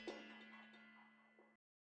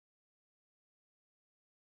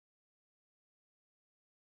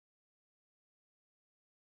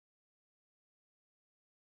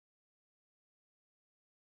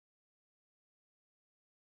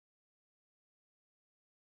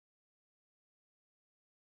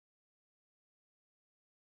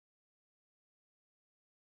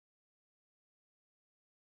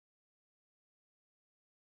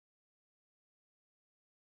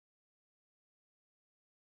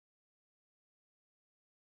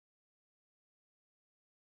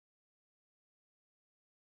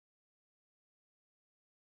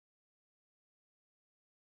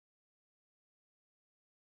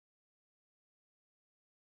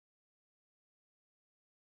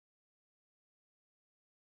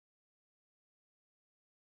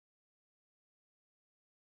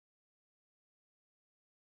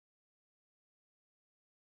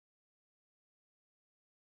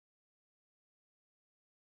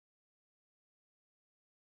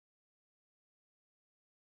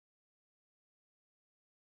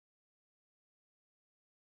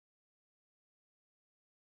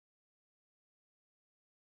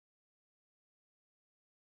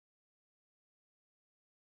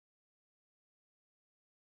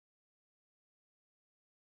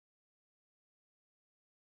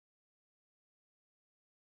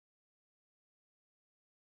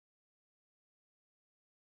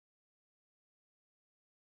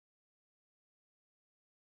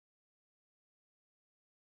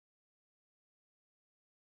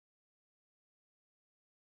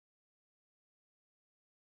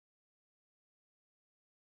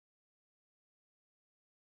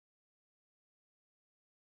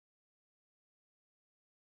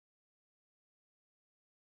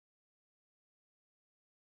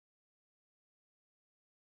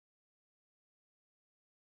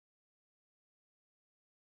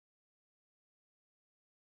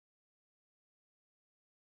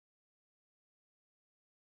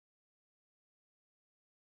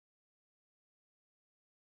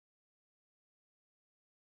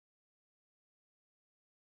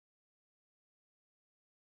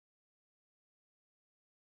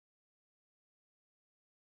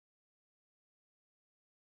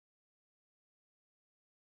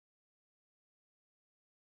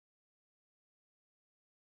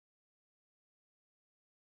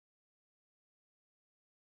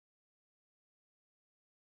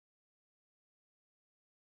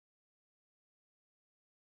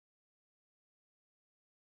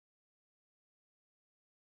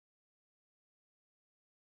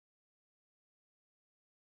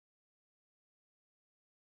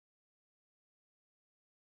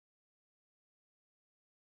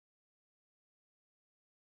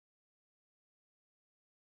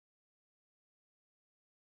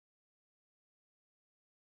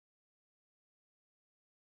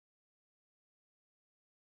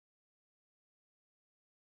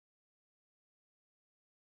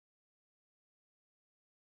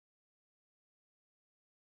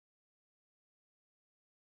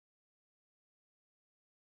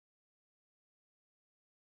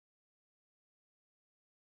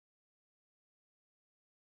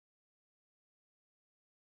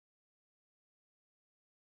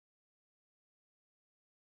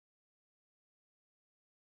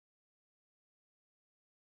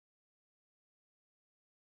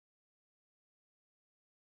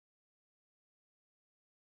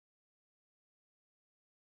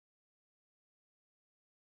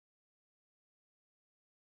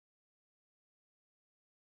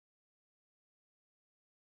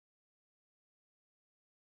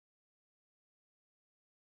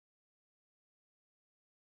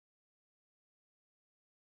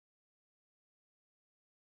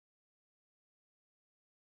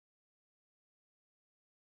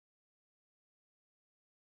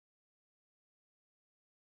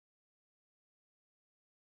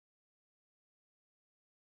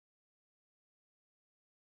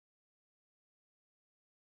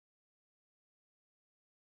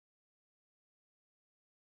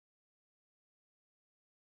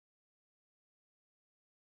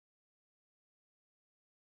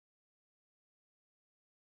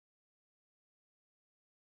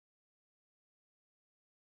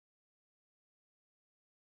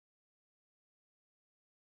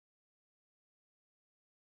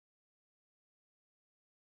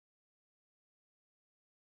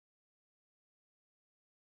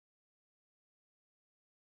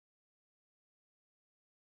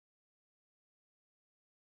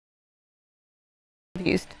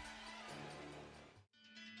 confused.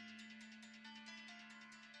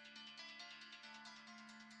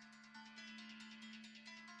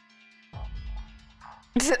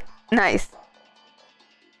 Nice.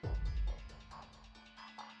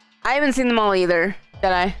 I haven't seen them all either,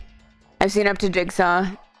 did I? I've seen up to Jigsaw,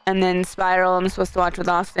 and then Spiral I'm supposed to watch with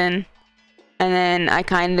Austin. And then I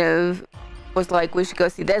kind of was like, we should go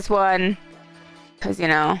see this one. Because, you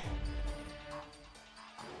know.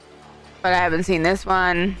 But I haven't seen this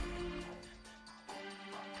one.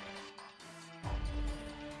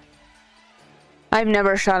 I've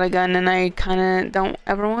never shot a gun, and I kind of don't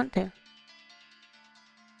ever want to.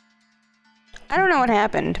 I don't know what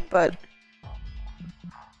happened, but...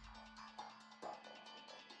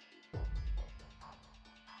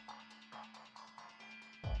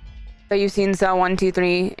 So you've seen Saw 1, 2,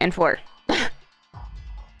 3, and 4.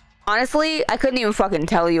 Honestly, I couldn't even fucking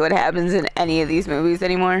tell you what happens in any of these movies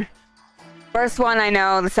anymore. First one, I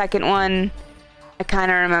know. The second one, I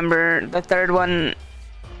kind of remember. The third one,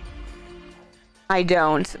 I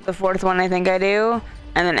don't. The fourth one, I think I do.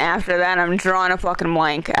 And then after that, I'm drawing a fucking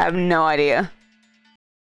blank. I have no idea.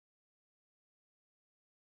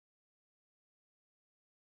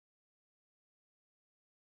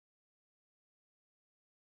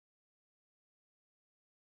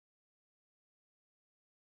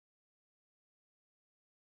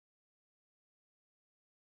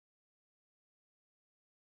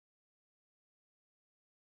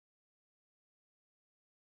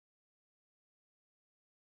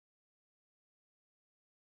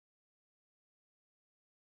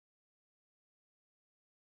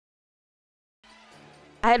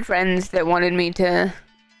 I had friends that wanted me to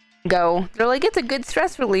go. They're like, it's a good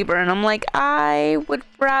stress reliever. And I'm like, I would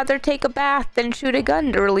rather take a bath than shoot a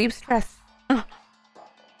gun to relieve stress.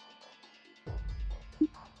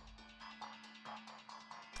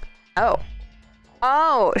 Oh.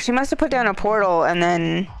 Oh, she must have put down a portal and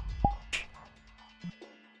then...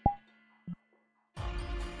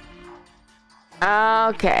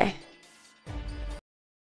 Okay.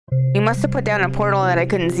 You must have put down a portal that I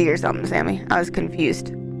couldn't see or something, Sammy. I was confused.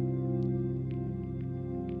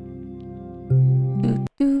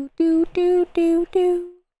 Do, do, do, do,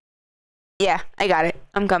 do. Yeah, I got it.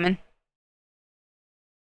 I'm coming.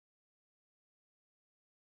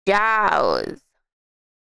 Jaws.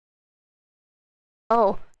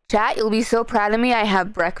 Oh, chat, you'll be so proud of me. I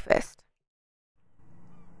have breakfast.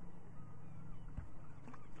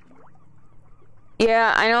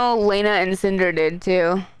 Yeah, I know Lena and Cinder did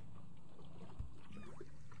too.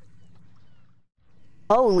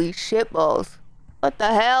 Holy shitballs. What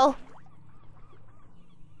the hell?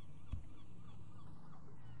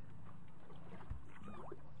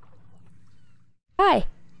 Hi.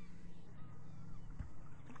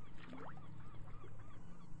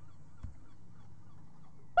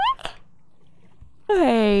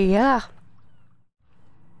 Hey, yeah.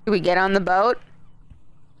 Do we get on the boat?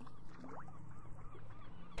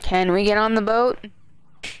 Can we get on the boat?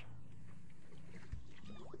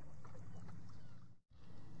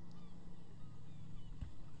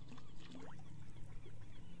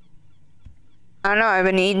 I don't know, I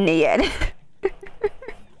haven't eaten it yet.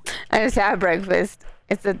 I just had breakfast.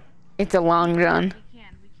 It's a long john. We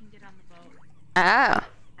can get on the boat. Ah.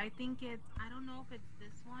 I think it's, I don't know if it's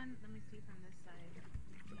this one. Let me see from this side.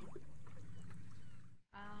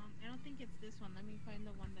 I don't think it's this one. Let me find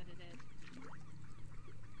the one that it is.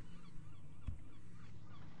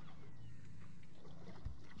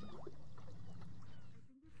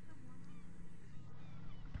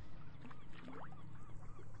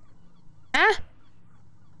 Ah.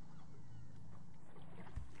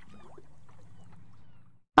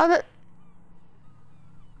 How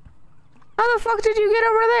the fuck did you get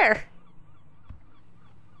over there?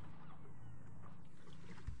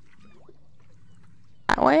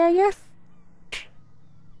 That way, I guess?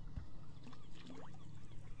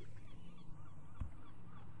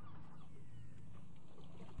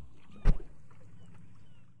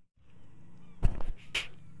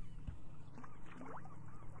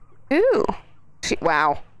 Ooh.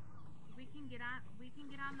 Wow. We can get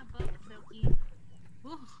on the boat, Silky.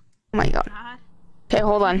 Ooh, Oh my god. God. Okay,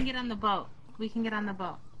 hold We can on. get on the boat. We can get on the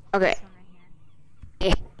boat. Okay. This one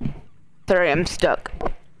right here. Sorry, I'm stuck.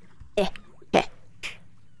 Okay. It's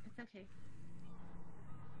okay.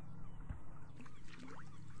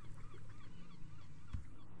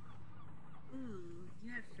 Ooh,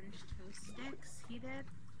 you had French toast sticks, heated?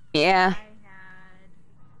 Yeah.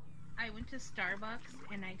 I went to Starbucks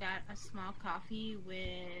and I got a small coffee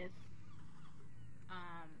with,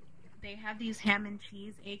 they have these ham and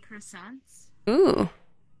cheese egg croissants. Ooh.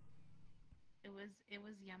 It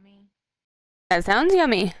was yummy. That sounds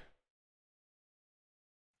yummy.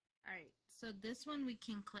 Alright, so this one we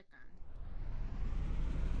can click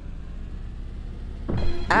on.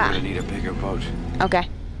 You're Ah, gonna need a bigger boat. okay.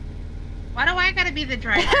 Why do I gotta be the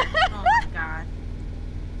driver? Oh my god.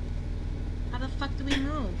 How the fuck do we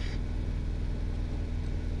move?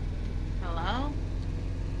 Hello?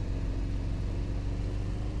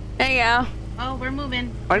 There you go. Oh, we're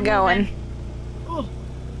moving. We're going. moving. Oh,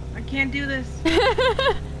 I can't do this.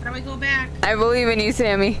 How do I go back? I believe in you,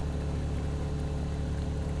 Sammy.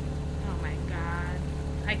 Oh my god.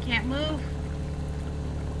 I can't move.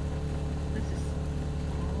 This is...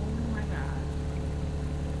 Oh my god.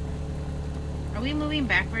 Are we moving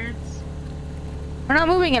backwards? We're not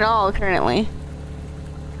moving at all currently.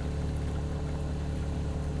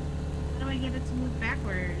 How do I get it to move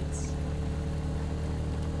backwards?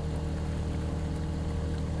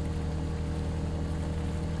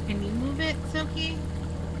 Can you move it, Soki?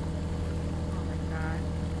 Oh my god.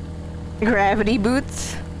 Gravity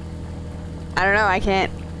boots? I don't know, I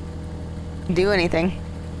can't do anything.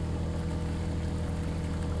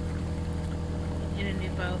 Get a new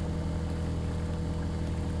boat.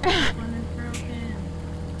 This one is broken.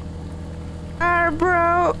 Our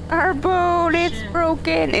boat, it's Shit.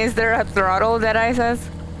 broken. Is there a throttle, Deadeye says?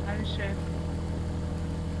 I'm sure.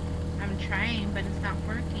 I'm trying, but it's not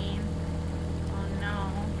working. Oh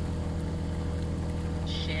no.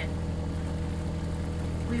 Shit.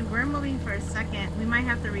 We were moving for a second. We might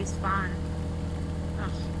have to respawn.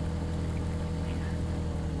 Ugh. Man.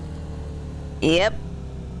 Yep.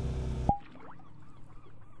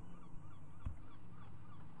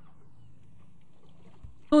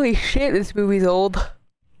 Holy shit, this movie's old.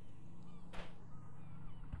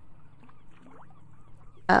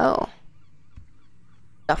 Oh.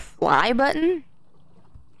 The fly button?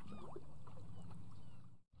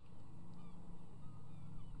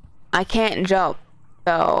 I can't jump,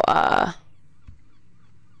 so,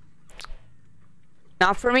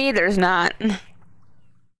 not for me, there's not. Is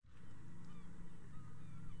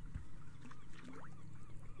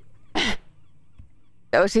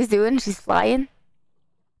that what she's doing? She's flying?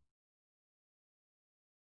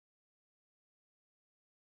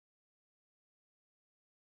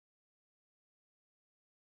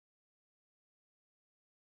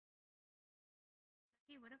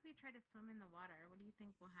 Hey, what if we try to swim in the water? What do you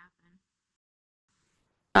think will happen?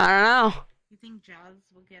 I don't know. You think Jaws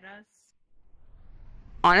will get us?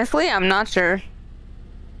 Honestly, I'm not sure.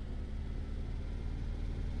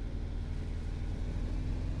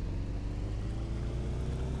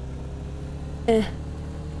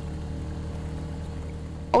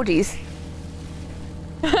 Oh, geez.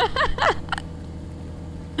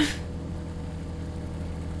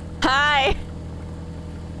 Hi.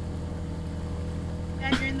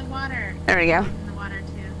 Dad, you're in the water. There we go. I'm in the water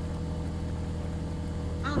too.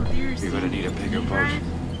 Oh, there's. You're gonna need a bigger boat. drive.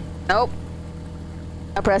 Nope.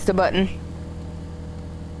 I pressed a button.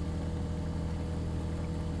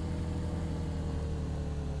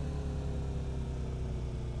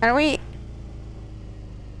 How do we...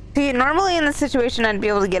 See, normally in this situation I'd be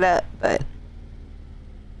able to get up, but...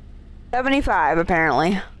 75,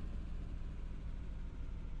 apparently.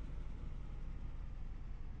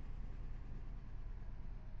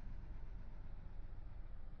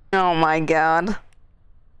 Oh my god. Can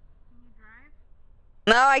you drive?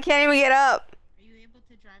 No, I can't even get up. Are you able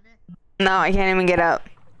to drive it? No, I can't even get up.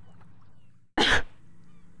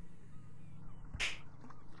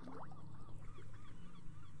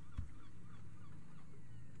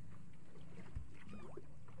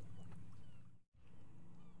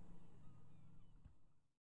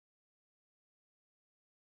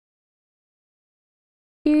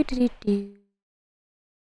 Do, do, do, do.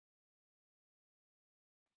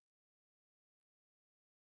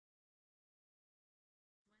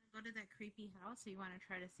 Go to that creepy house, or you want to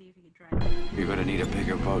try to see if you can drive it? You're gonna need a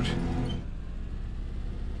bigger boat.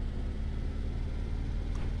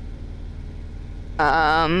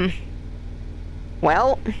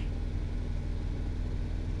 Well,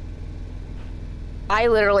 I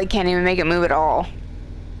literally can't even make it move at all.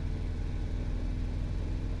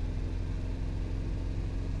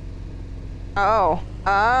 Oh,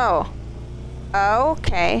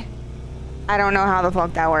 okay. I don't know how the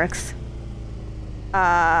fuck that works.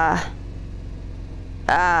 Oh,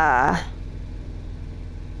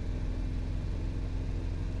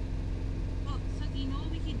 so do you know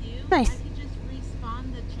what we could do? Nice. I could just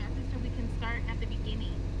respawn the chapter so we can start at the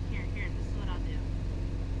beginning. Here, this is what I'll do.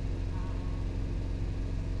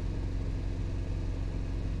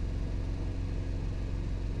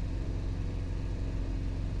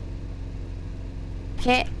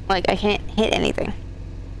 I can't hit anything.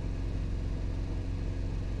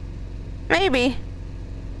 Maybe.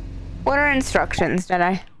 What are instructions,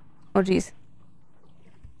 Jedi? Oh, jeez.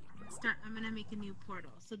 I'm gonna make a new portal,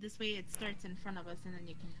 so this way it starts in front of us and then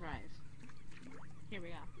you can drive. Here we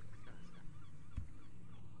go.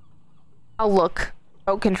 I'll look.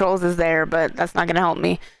 Oh, controls is there, but that's not gonna help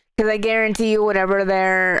me. Because I guarantee you whatever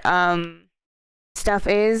their stuff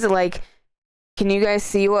is, like, can you guys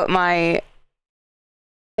see what my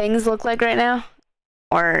things look like right now?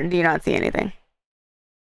 Or do you not see anything?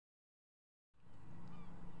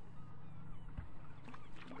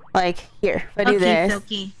 Like, here, if I do this.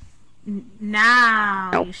 Silky. Now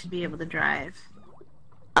Nope. you should be able to drive.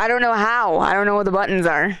 I don't know how. I don't know what the buttons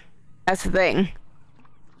are. That's the thing.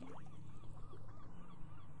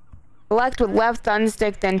 Select with left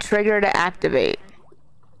thumbstick, then trigger to activate.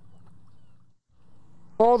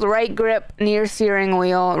 Hold right grip near steering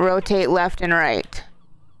wheel, rotate left and right.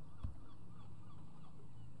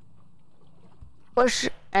 Push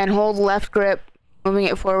and hold left grip, moving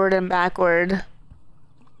it forward and backward.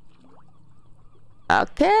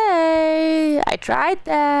 Okay, I tried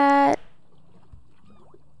that.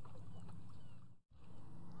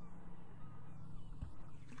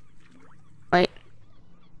 Wait,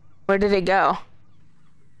 where did it go?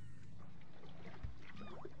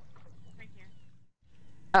 Right here.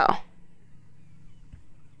 Oh.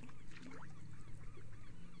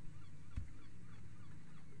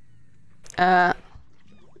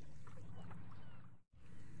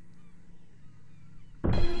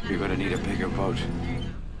 You're gonna need a bigger boat.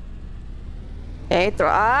 Okay, throw.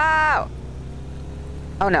 Oh!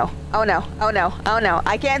 Oh no. Oh no. Oh no. Oh no.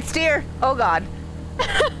 I can't steer. Oh god.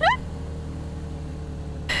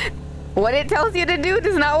 What it tells you to do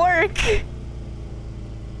does not work.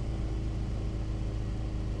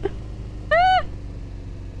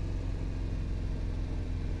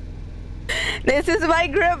 This is my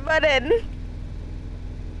grip button.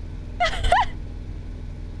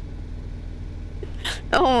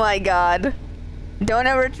 Oh my god. Don't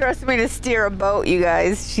ever trust me to steer a boat, you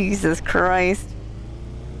guys. Jesus Christ.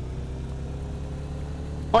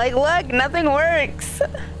 Like, look, nothing works.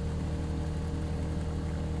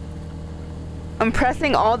 I'm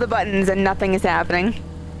pressing all the buttons and nothing is happening.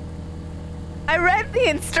 I read the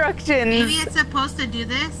instructions. Maybe it's supposed to do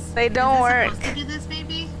this? They don't work. Supposed to do this,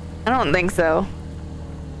 maybe? I don't think so.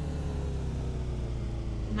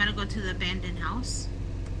 You gotta go to the abandoned house.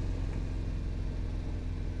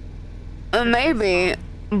 Maybe,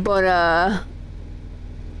 but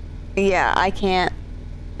yeah, I can't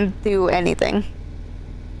do anything.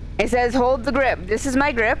 It says hold the grip. This is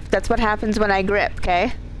my grip. That's what happens when I grip,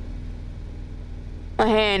 okay? My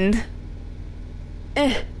hand.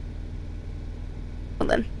 Hold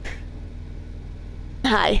on.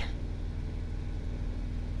 Hi.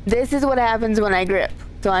 This is what happens when I grip.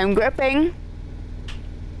 So I'm gripping.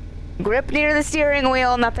 Grip near the steering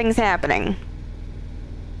wheel, nothing's happening.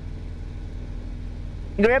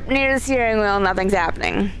 Grip near the steering wheel, nothing's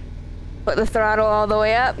happening. Put the throttle all the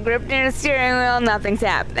way up. Grip near the steering wheel, nothing's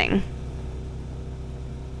happening.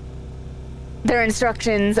 Their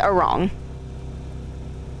instructions are wrong.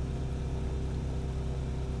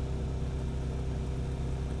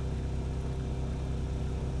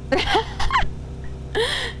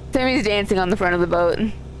 Timmy's dancing on the front of the boat.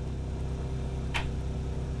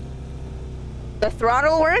 The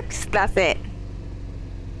throttle works, that's it.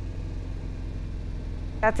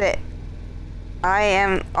 That's it. I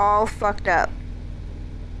am all fucked up.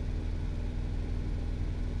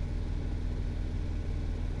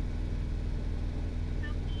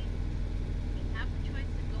 We have the choice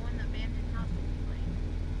to go in the abandoned house if you like.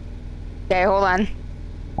 Okay, hold on.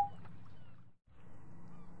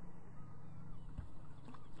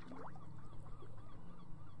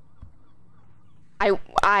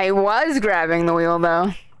 I was grabbing the wheel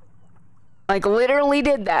though. Like literally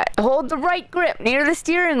did that. Hold the right grip near the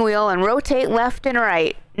steering wheel and rotate left and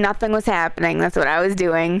right. Nothing was happening. That's what I was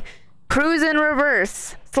doing. Cruise in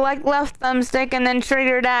reverse. Select left thumbstick and then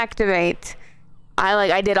trigger to activate.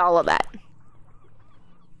 I did all of that.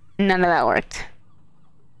 None of that worked.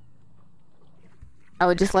 I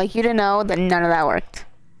would just like you to know that none of that worked.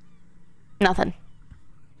 Nothing.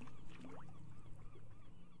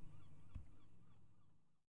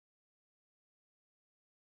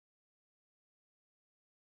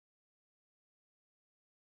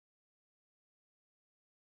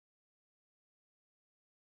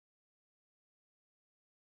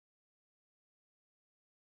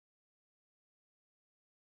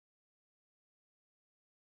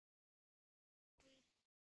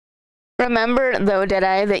 Remember, though,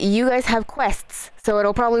 Deadeye, that you guys have quests, so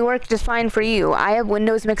it'll probably work just fine for you. I have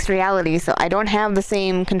Windows Mixed Reality, so I don't have the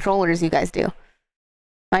same controllers you guys do.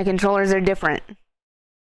 My controllers are different.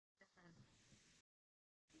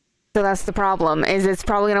 So that's the problem, is it's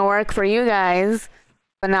probably gonna work for you guys,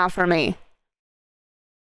 but not for me.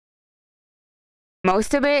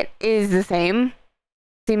 Most of it is the same,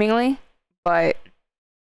 seemingly, but...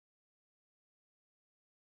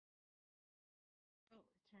 Oh, it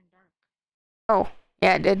turned dark. Oh,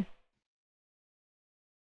 yeah, it did.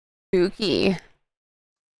 Spooky. Can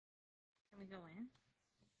we go in?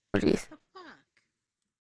 Oh, jeez. What the fuck?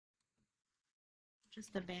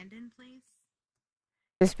 Just abandoned place?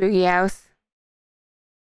 The spooky house.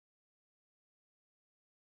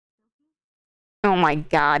 Oh my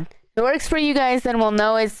god. If it works for you guys, then we'll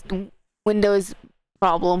know it's Windows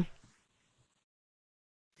problem.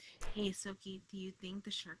 Hey, Soki, do you think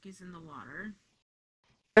the shark is in the water?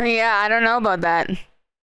 Yeah, I don't know about that.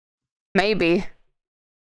 Maybe.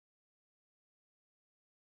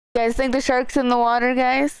 You guys think the shark's in the water,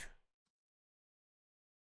 guys?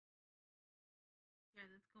 Yeah,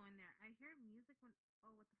 let's go in there. I hear music when...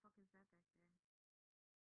 Oh, what the fuck is that back there?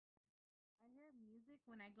 I hear music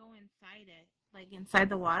when I go inside it. Like, inside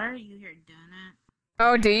the water, you hear dun it.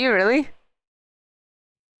 Oh, do you really? Yeah.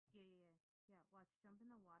 Watch, jump in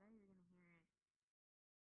the water, you're gonna hear it.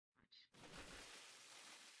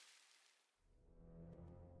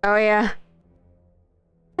 Watch. Oh, yeah.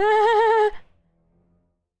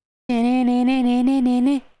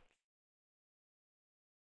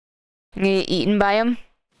 You get eaten by him?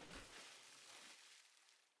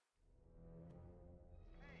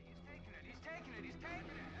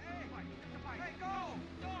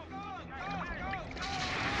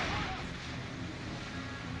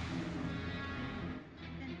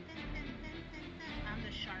 I'm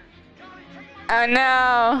the shark. Oh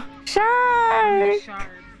no! I'm the Shark! shark.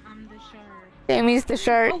 I'm the shark. Sammy's the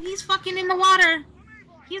shark. Oh, he's fucking in the water.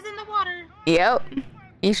 He's in the water. Yep.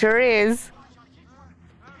 He sure is.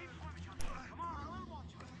 Alright,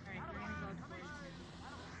 we're gonna go towards him.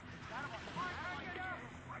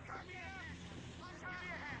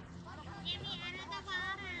 Get me out of the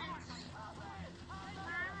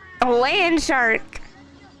water. A land shark.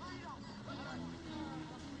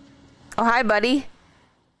 Oh, hi, buddy.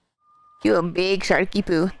 You a big sharky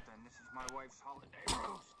poo. This is my wife's holiday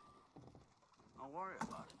roast. Don't worry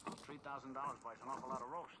about it. $3,000 buys an awful lot of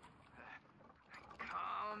roast.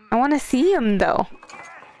 I want to see him, though.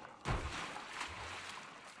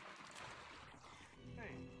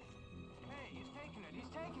 Hey, he's taking it. He's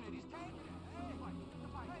taking it. He's taking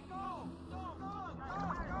it. Hey, go.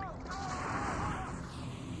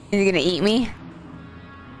 Is he gonna eat me?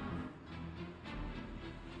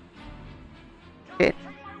 Shit.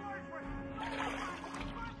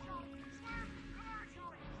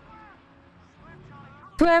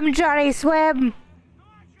 Swim, Johnny, swim!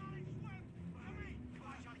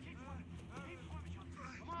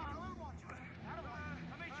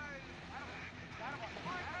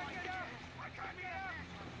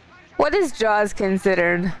 What is Jaws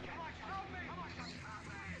considered?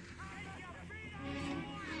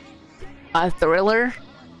 A thriller? Yeah.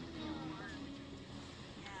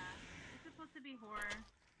 It's supposed to be horror.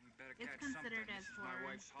 It's considered as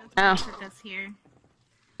horror. That's why they put us here.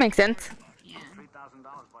 Makes sense. Yeah. $3,000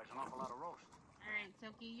 buys an awful lot of roast. Alright,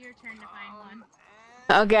 Soki, your turn to find one.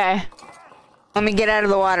 Okay. Let me get out of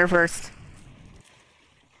the water first.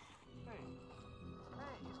 Hey,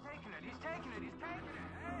 he's taking it. He's taking it. He's taking it.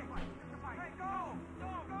 Hey, go.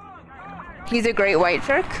 He's a great white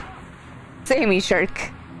shark. Sammy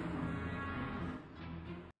shark.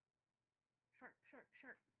 Shark.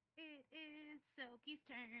 It is Soki's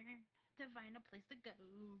turn to find a place to go.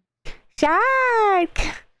 Shark!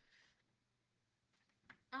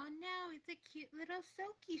 Oh no, it's a cute little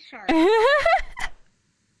Soki shark.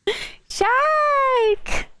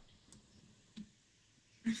 Shark!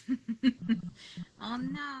 Oh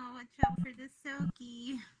no, watch out for the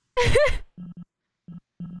Soki.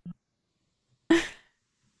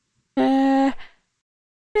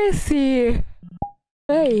 Let's see.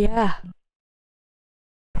 Oh yeah.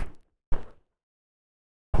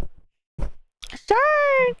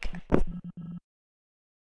 Shark!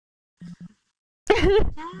 Shark!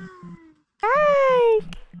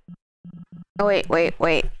 Oh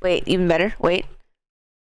wait. Even better. Wait.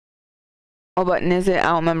 What button is it? I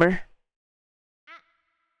don't remember.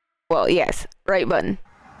 Well, yes. Right button.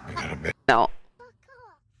 No.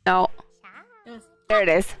 No. There it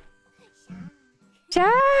is.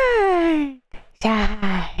 Shark!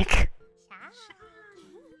 Shark!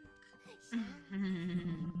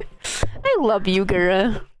 I love you,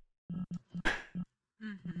 girl.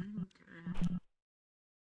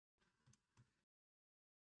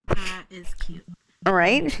 That is cute.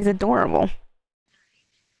 Alright, she's adorable.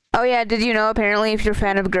 Oh yeah, did you know apparently if you're a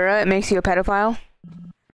fan of Gura, it makes you a pedophile?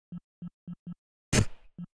 The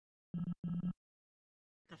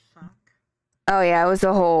fuck? Oh yeah, it was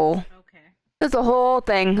a whole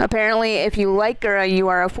thing. Apparently if you like Gura, you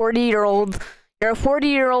are a 40-year-old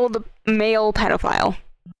male pedophile.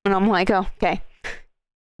 And I'm like, oh, okay.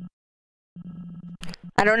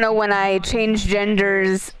 I don't know when I changed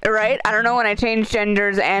genders, right? I don't know when I changed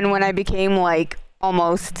genders and when I became like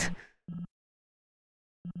almost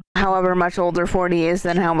however much older 40 is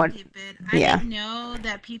than how much. I Yeah. didn't know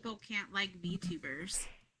that people can't like VTubers.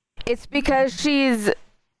 It's because she's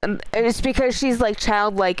like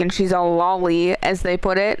childlike and she's a lolly, as they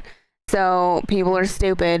put it. So people are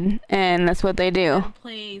stupid and that's what they do.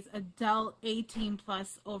 Plays adult 18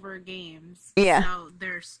 plus over games. Yeah. So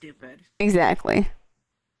they're stupid. Exactly.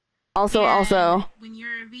 Also, when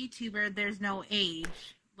you're a VTuber, there's no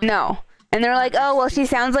age. no. And they're like, oh, well, she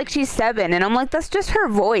sounds like she's 7. And I'm like, that's just her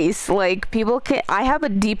voice. Like, people can... I have a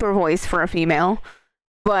deeper voice for a female.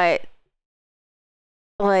 But,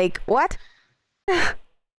 like, what?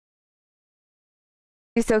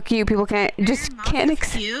 She's so cute. People can't... just can't...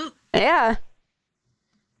 Cute. Yeah.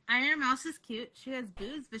 Iron Mouse is cute. She has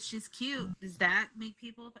boobs, but she's cute. Does that make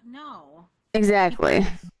people... No. Exactly.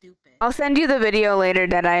 Stupid. I'll send you the video later,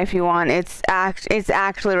 Deadeye, if you want. It's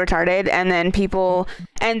actually retarded. And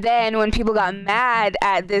then when people got mad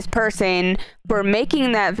at this person for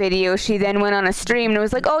making that video, she then went on a stream and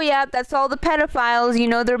was like, oh yeah, that's all the pedophiles, you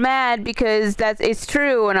know, they're mad because it's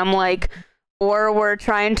true. And I'm like, or we're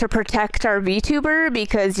trying to protect our VTuber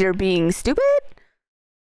because you're being stupid?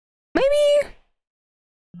 Maybe?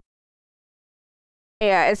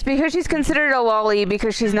 Yeah, it's because she's considered a lolly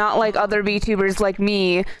because she's not like other VTubers like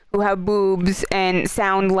me who have boobs and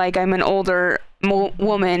sound like I'm an older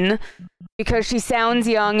woman. Because she sounds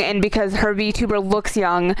young and because her VTuber looks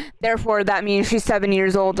young, therefore that means she's 7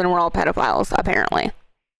 years old and we're all pedophiles, apparently.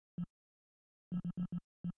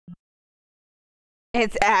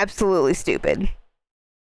 It's absolutely stupid.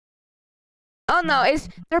 Oh no,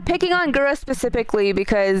 they're picking on Gura specifically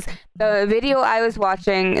because the video I was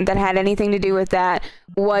watching that had anything to do with that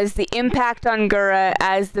was the impact on Gura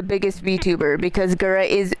as the biggest VTuber, because Gura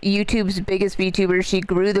is YouTube's biggest VTuber. She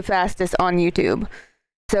grew the fastest on YouTube.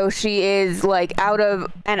 So she is like out of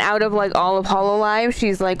like all of HoloLive,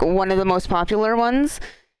 she's like one of the most popular ones.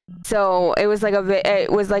 So it was like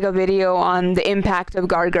a video on the impact of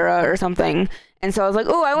Gargura or something. And so I was like,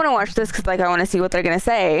 "Oh, I want to watch this cuz like I want to see what they're going to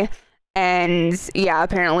say." And yeah,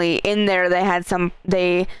 apparently in there they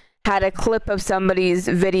had a clip of somebody's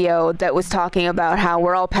video that was talking about how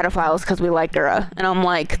we're all pedophiles because we like Gura. And I'm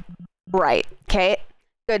like, right, okay,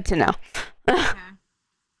 good to know. Okay.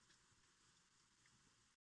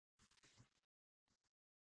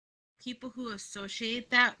 People who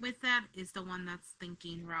associate that with that is the one that's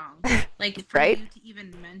thinking wrong. Like for right? you to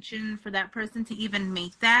even mention, for that person to even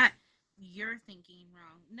make that, you're thinking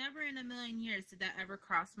wrong. Never in a million years did that ever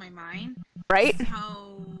cross my mind. Right?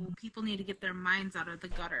 So people need to get their minds out of the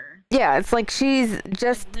gutter. Yeah, it's like she's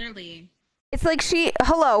just... Like, literally. It's like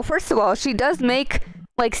hello, first of all, she does make,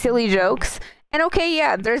 like, silly jokes. And okay,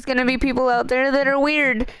 yeah, there's gonna be people out there that are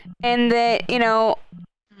weird. And that, you know...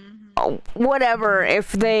 whatever,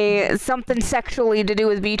 if something sexually to do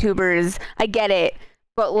with VTubers, I get it.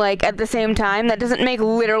 But, like, at the same time, that doesn't make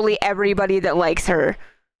literally everybody that likes her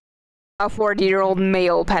a 40-year-old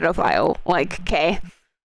male pedophile. Like, okay,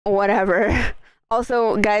 whatever.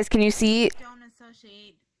 Also, guys, can you see? Don't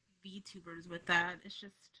associate VTubers with that. It's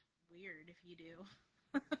just weird if you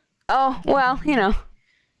do. Oh, well, you know.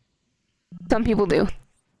 Some people do.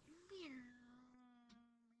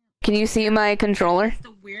 Can you see my controller? It's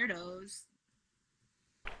the weirdos.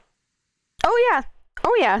 Oh, yeah.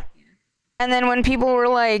 Oh, yeah. And then when people were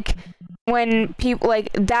like... When people,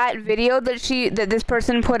 like, that video that this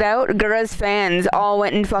person put out, Gura's fans all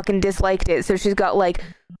went and fucking disliked it. So she's got, like,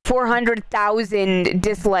 400,000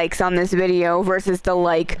 dislikes on this video versus the,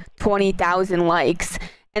 like, 20,000 likes.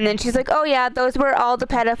 And then she's like, oh, yeah, those were all the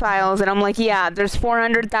pedophiles. And I'm like, yeah, there's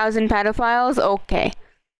 400,000 pedophiles? Okay.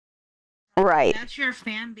 Right. That's your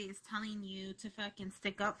fan base telling you to fucking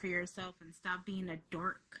stick up for yourself and stop being a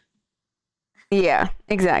dork. Yeah,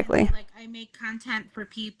 exactly. Like, I make content for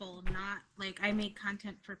people, not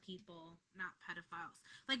pedophiles.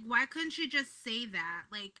 Like, why couldn't you just say that?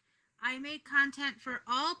 Like, I make content for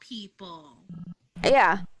all people.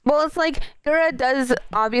 Yeah. Well, it's like, Gura does,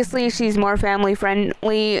 obviously, she's more family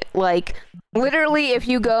friendly. Like, literally, if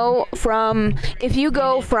you go from,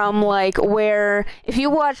 like, where, if you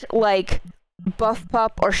watch, like, Buff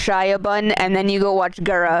Pup or Shia Bun, and then you go watch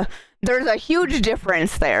Gura, there's a huge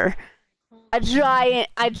difference there. Holy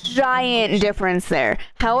a giant difference there.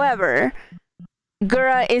 However,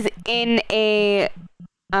 Gura is in an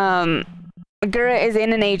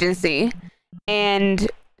agency,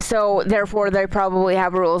 and so therefore they probably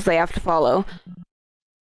have rules they have to follow.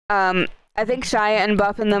 I think Shia and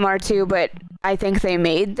Buff and them are too, but I think they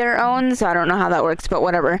made their own, so I don't know how that works, but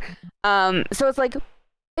whatever. So it's like,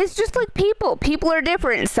 it's just like people. People are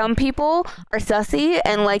different. Some people are sussy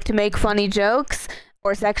and like to make funny jokes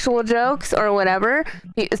or sexual jokes or whatever.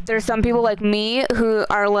 There's some people like me who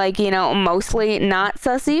are like, you know, mostly not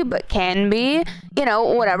sussy, but can be, you know,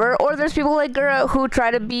 whatever. Or there's people like Gura who try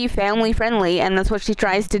to be family friendly, and that's what she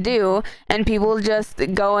tries to do. And people just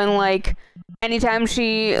go and like, anytime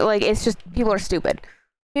she, like, it's just, people are stupid.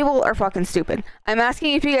 People are fucking stupid. I'm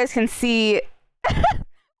asking if you guys can see,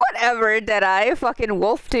 whatever, Deadeye, fucking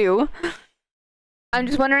wolf too. I'm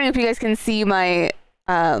just wondering if you guys can see my,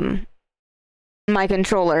 my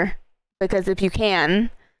controller, because if you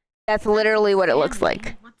can, that's literally what it looks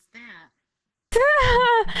like. What's that?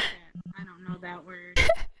 I don't know that word.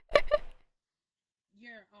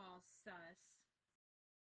 You're all sus.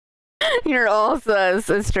 You're all sus,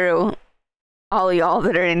 it's true. All y'all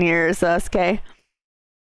that are in here are sus, okay?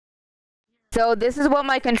 So this is what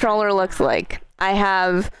my controller looks like. I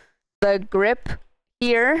have the grip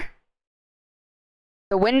here,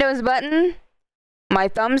 the Windows button, my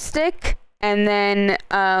thumbstick, and then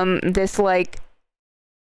this, like,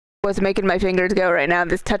 what's making my fingers go right now,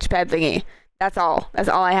 this touchpad thingy. That's all. That's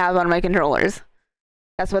all I have on my controllers.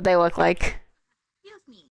 That's what they look like. Excuse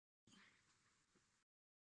me.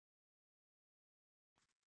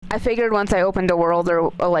 I figured once I opened a world,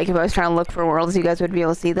 or like if I was trying to look for worlds, you guys would be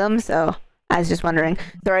able to see them, so I was just wondering.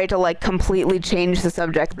 Sorry to like completely change the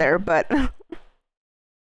subject there, but...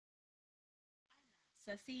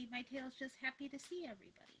 Sussy, my tail's just happy to see everybody.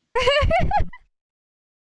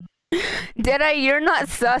 Deadeye, you're not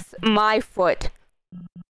sus my foot.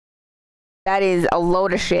 That is a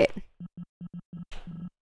load of shit.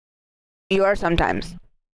 You are sometimes.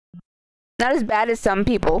 Not as bad as some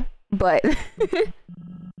people, but...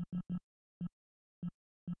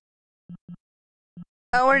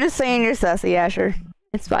 Oh, we're just saying you're sussy, yeah, sure.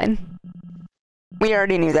 It's fine. We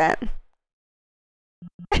already knew that.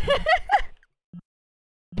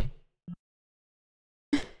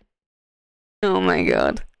 Oh my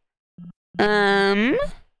god.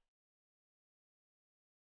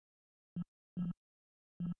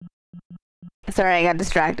 Sorry, I got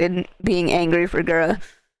distracted being angry for Gura.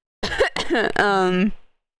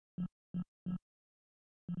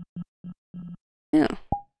 Yeah.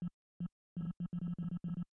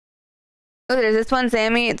 Oh, there's this one,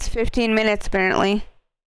 Sammy. It's 15 minutes, apparently.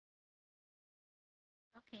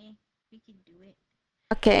 Okay, we can do it.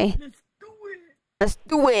 Okay. Let's do it. Let's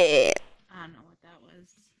do it. I don't know what that was,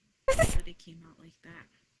 but it came out like that.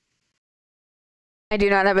 I do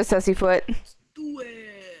not have a sussy foot. Let's do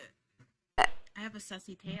it. I have a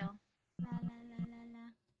sussy tail. La la la la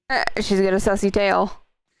la. She's got a sussy tail.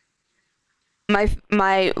 My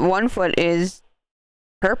one foot is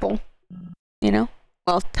purple. You know?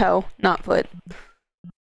 Well, toe, not foot.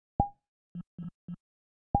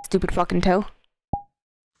 Stupid fucking toe.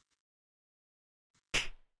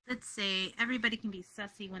 Let's say everybody can be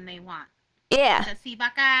sussy when they want. Yeah. Sussy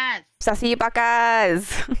bacas. Sussy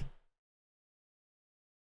bacas.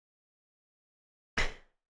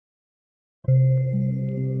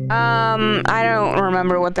 I don't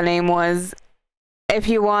remember what the name was. If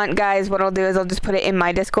you want, guys, what I'll do is I'll just put it in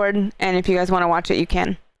my Discord, and if you guys want to watch it, you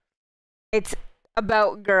can. It's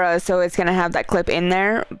about Gura, so it's gonna have that clip in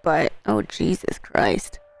there, but oh Jesus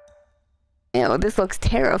Christ. Ew, this looks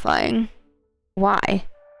terrifying. Why?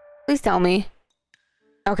 Please tell me.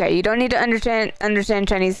 Okay, you don't need to understand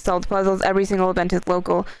Chinese to solve the puzzles. Every single event is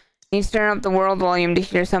local. You need to turn up the world volume to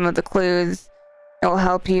hear some of the clues. It will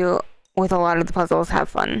help you with a lot of the puzzles. Have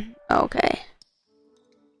fun. Okay.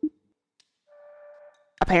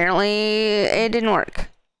 Apparently, it didn't work.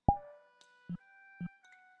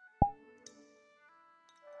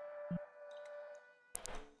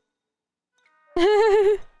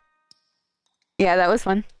 Yeah, that was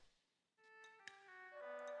fun.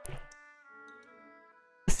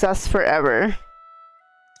 Sus forever.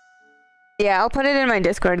 Yeah, I'll put it in my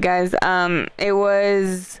Discord, guys. It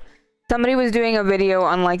was... Somebody was doing a video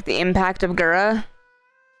on, like, the impact of Gura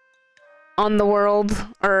on the world.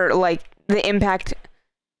 Or, like, the impact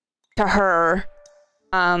to her,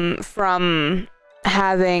 from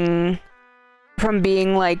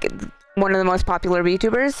being, like, one of the most popular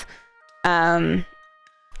VTubers.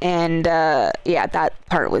 Yeah, that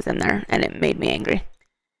part was in there, and it made me angry.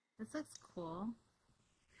 This looks cool.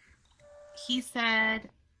 He said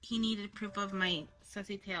he needed proof of my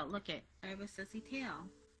sussy tail. Look it. I have a sussy tail.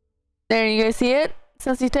 There, you guys see it?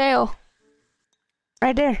 Sussy tail.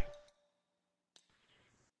 Right there.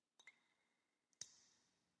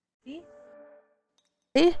 See?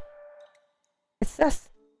 See? It's sus.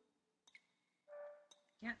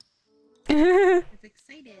 Yep. I It's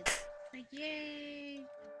excited. It's like, yay!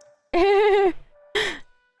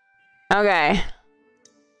 Okay.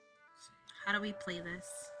 How do we play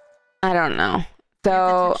this? I don't know. You have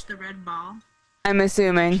So, to touch the red ball. I'm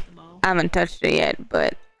assuming. Touch the ball. I haven't touched it yet,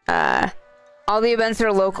 but, all the events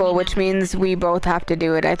are local, which means we both have to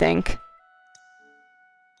do it, I think.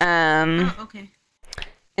 Oh, okay.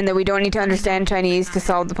 And that we don't need to understand Chinese to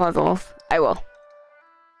solve the puzzles. I will. This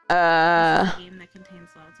is a game that contains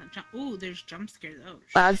loud sound. Ooh, there's jump scares. Oh,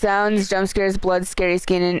 Loud sounds, jump scares, blood, scary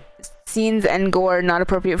scenes, and gore not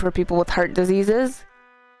appropriate for people with heart diseases.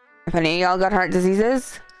 If any of y'all got heart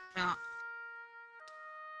diseases,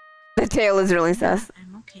 the tail is really sus.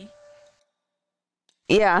 I'm okay.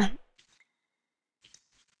 Yeah.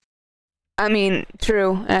 I mean,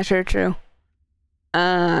 true. Sure, true.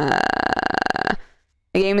 The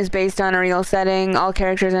game is based on a real setting. All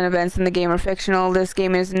characters and events in the game are fictional. This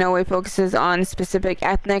game in no way focuses on specific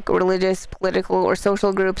ethnic, religious, political, or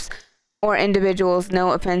social groups or individuals.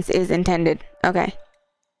 No offense is intended. Okay.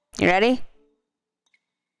 You ready?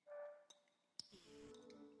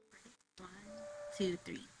 1, 2,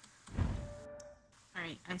 3.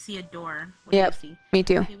 Alright, I see a door. What do Yep. you see? Me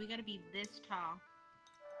too. Okay, we gotta be this tall.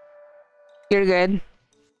 You're good.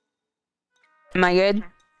 Am I good? Okay.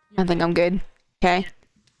 I think I'm good. Okay.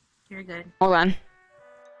 You're good. Hold on.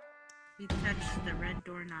 We touched the red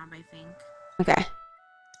doorknob, I think. Okay.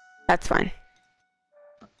 That's fine.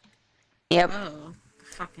 Yep. Oh,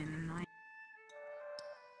 fucking annoying.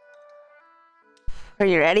 Are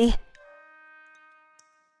you ready?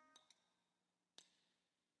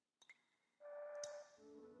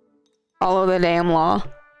 Follow the damn law.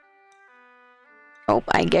 Oh,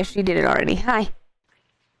 I guess she did it already. Hi.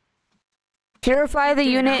 Purify the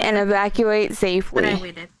unit and evacuate But I safely.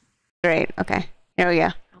 waited. Great. Okay. Here we go.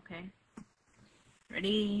 Okay.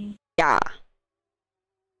 Ready? Yeah.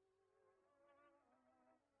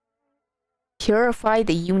 Purify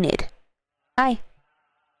the unit. Hi.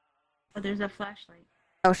 Oh, there's a flashlight.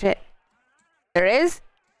 Oh shit. There is?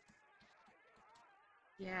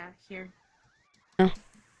 Yeah, here. Oh.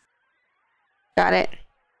 Got it.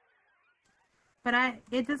 But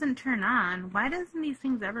it doesn't turn on. Why doesn't these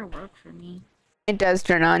things ever work for me? It does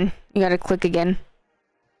turn on. You gotta click again.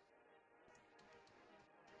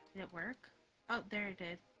 Did it work? Oh, there it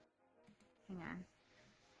did. Hang on.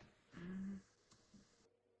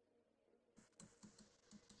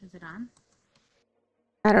 Is it on?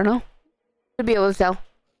 I don't know. Should be able to tell.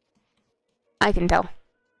 I can tell.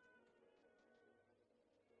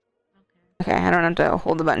 Okay. Okay, I don't have to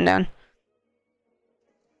hold the button down.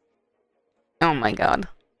 Oh my god.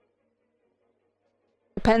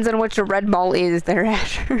 Depends on which a red ball is there,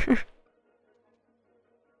 Asher.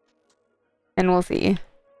 And we'll see.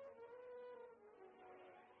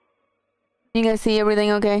 You guys see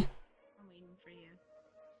everything okay? I'm waiting for you.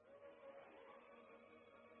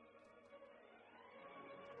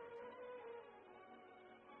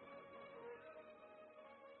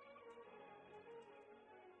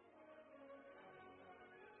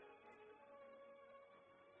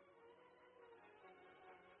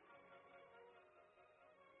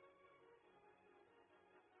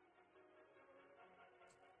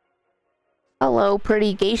 Hello,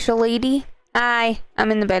 pretty geisha lady. Hi,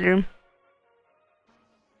 I'm in the bedroom.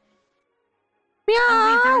 Meow.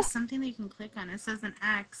 Oh, wait, there's something that you can click on. It says an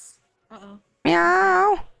X. Uh-oh.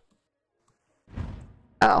 Meow.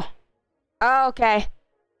 Oh. Oh, okay.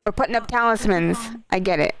 We're putting up talismans. I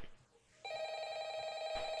get it.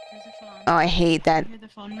 There's a phone. Oh, I hate that. You hear the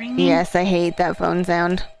phone ringing? Yes, I hate that phone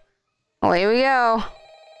sound. Well, here we go.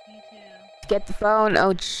 Me too. Get the phone.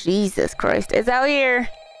 Oh, Jesus Christ. It's out here.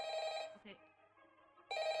 Okay.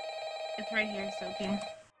 It's right here, so okay.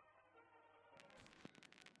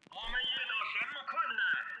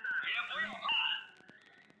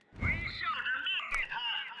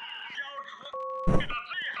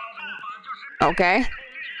 Okay.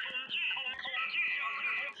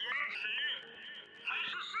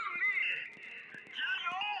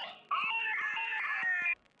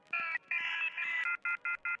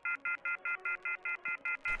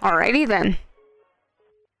 Alrighty then.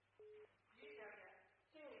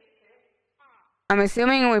 I'm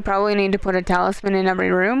assuming we probably need to put a talisman in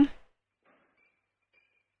every room.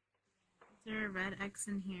 Is there a red X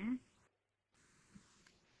in here?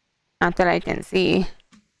 Not that I can see.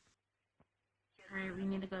 Alright, Alright, we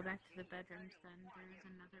need to go back to the bedrooms then. There's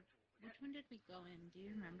another. Which one did we go in? Do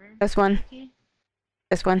you remember? This one. Okay.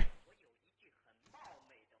 This one.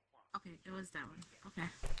 Okay, it was that one. Okay.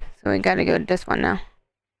 So we gotta go to this one now.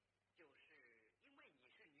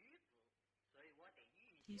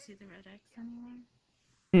 Do you see the red X anywhere?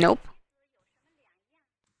 Nope.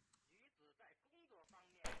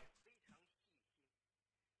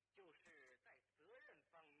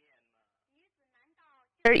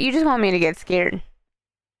 Or you just want me to get scared.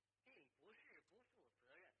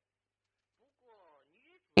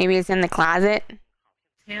 Maybe it's in the closet.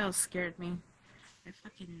 Tail scared me. My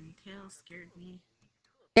fucking tail scared me.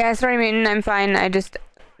 Yeah, sorry, Mutant. I'm fine. I just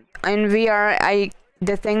in VR,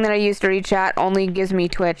 the thing that I use to read chat only gives me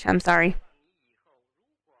Twitch. I'm sorry.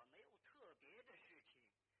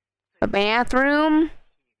 The bathroom.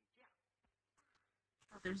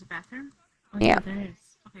 Oh, there's a bathroom? Oh, Yeah. there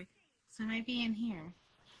is. Okay. So it might be in here.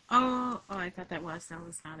 Oh, I thought that was. That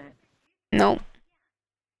was not it. Nope.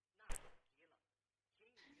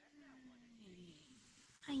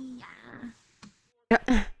 Hiya.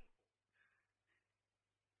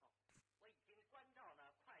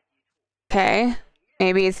 Okay.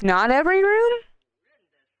 Maybe it's not every room?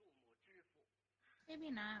 Maybe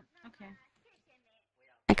not. Okay.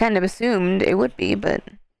 I kind of assumed it would be, but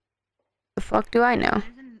the fuck do I know?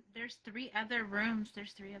 There's 3 other rooms.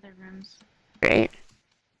 There's 3 other rooms. Great.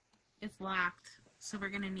 It's locked, so we're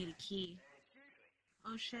gonna need a key.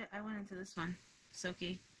 Oh shit, I went into this one.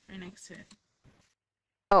 Soki, right next to it.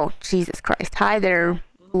 Oh, Jesus Christ. Hi there,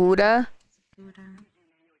 Buddha. Buddha.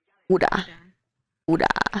 Buddha. Buddha.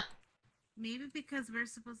 Maybe because we're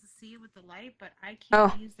supposed to see it with the light, but I can't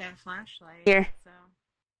Oh. use that flashlight. Here. So.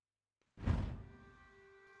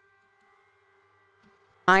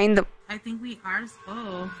 Find the... I think we are.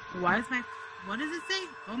 Oh, why is my... What does it say?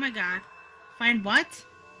 Oh my god. Find what?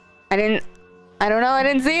 I don't know. I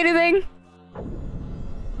didn't see anything.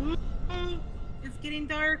 It's getting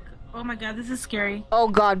dark. Oh my god, this is scary. Oh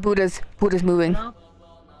god, Buddha's moving. Hello?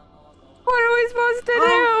 What are we supposed to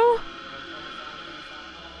do?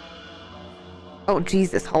 Oh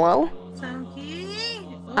Jesus, hello? Soki?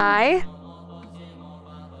 Oh. Hi?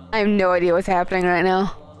 I have no idea what's happening right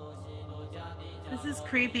now. This is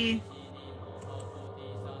creepy.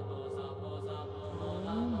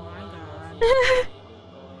 Oh my god.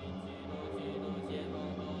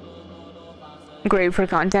 Great for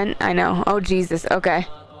content, I know. Oh Jesus, okay.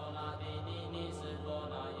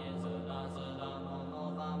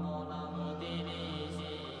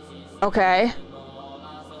 Okay.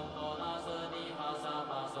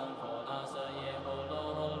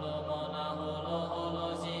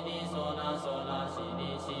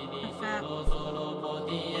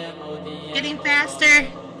 Getting faster.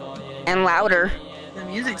 And louder. The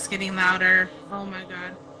music's getting louder. Oh my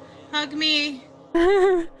god. Hug me.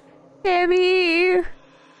 Debbie.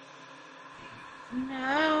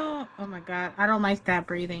 No. Oh my god. I don't like that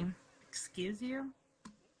breathing. Excuse you?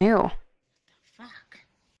 Ew. Fuck.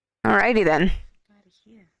 Alrighty then. Get out of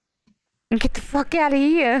here. Get the fuck out of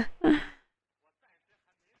here. Alright.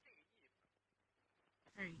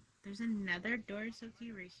 There's another door,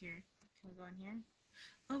 Sophie, right here. Can we go in here?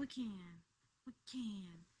 Oh, we can. We can.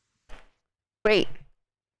 Great.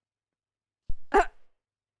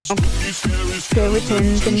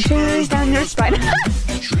 Skeletons and shivers down your spine.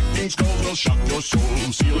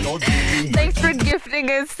 Thanks for gifting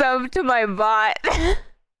a sub to my bot.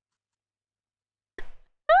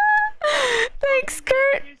 Thanks,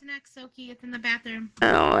 Kurt. There's an X, Soki. It's in the bathroom.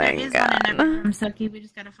 Oh my There is one in every god. room, Soki. We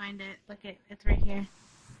just gotta find it. Look, it's right here.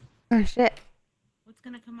 Oh shit. What's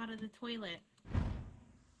gonna come out of the toilet?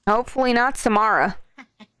 Hopefully not Samara.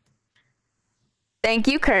 Thank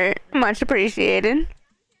you, Kurt. Much appreciated.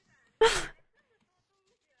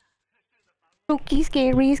 Spooky,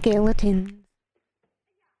 scary skeletons.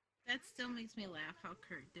 That still makes me laugh how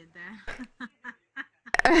Kurt did that.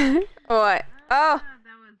 What? Oh,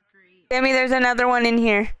 That was great. Sammy, there's another one in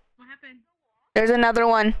here. What happened? There's another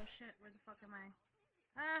one. Oh shit, where the fuck am I?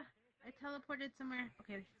 Ah, I teleported somewhere.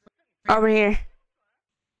 Okay. Over here.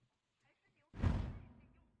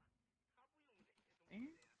 Where?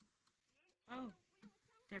 Oh,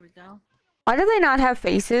 there we go. Why do they not have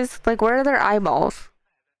faces? Like, where are their eyeballs?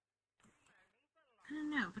 I don't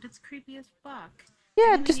know, but it's creepy as fuck. Yeah,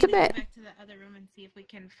 I think we just a need to go bit. back to the other room and see if we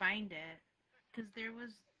can find it. Because there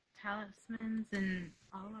was talismans and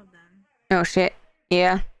all of them. Oh shit.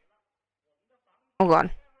 Yeah. Oh god.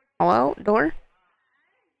 Hello? Door?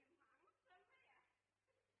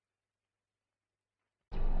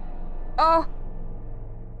 Oh.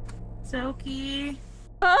 Soki,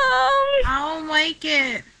 I don't like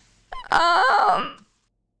it. Um.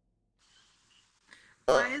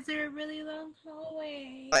 Why is there a really long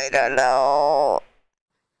hallway? I don't know.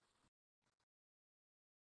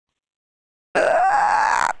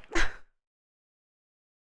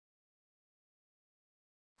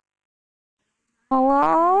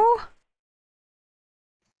 Hello?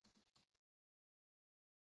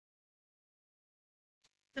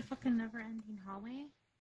 The fucking never-ending hallway?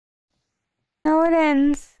 No, it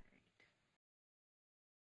ends.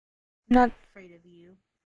 Not. Afraid of you.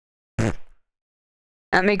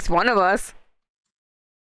 That makes one of us.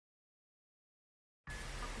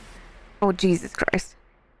 Oh, Jesus Christ.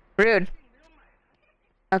 Rude.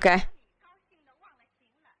 Okay.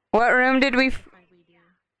 What room did we...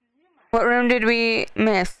 What room did we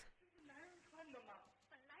miss?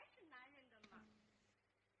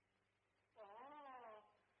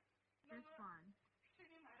 This one.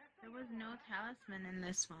 There was no talisman in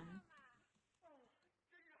this one.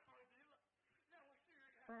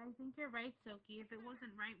 But I think you're right, Soki. If it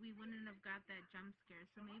wasn't right, we wouldn't have got that jump scare.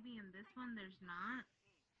 So maybe in this one there's not.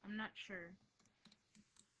 I'm not sure.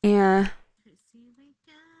 Yeah. Chrissy, wake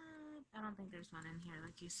up. I don't think there's one in here,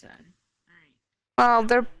 like you said. Alright. Well,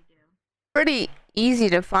 they're pretty easy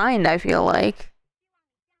to find, I feel like.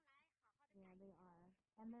 Yeah, they are.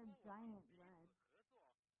 And they're giant red.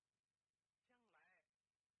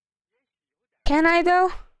 Can I,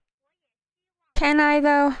 though? Can I,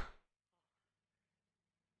 though?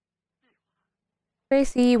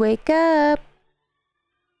 Tracy, wake up.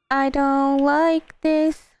 I don't like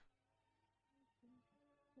this.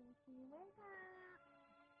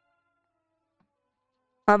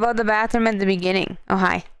 How about the bathroom at the beginning? Oh,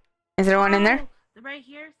 hi. Is there one in there? Right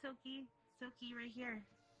here, Soki. Soki, right here.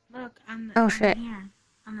 Look, on the, Oh, on shit. Here.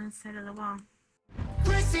 On the side of the wall.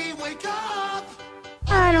 Chrissy, wake up!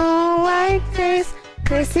 I don't like this.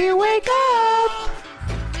 Chrissy, wake up.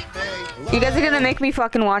 You guys are gonna make me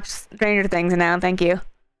fucking watch Stranger Things now. Thank you.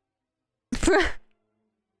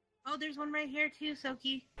 Oh, there's one right here too,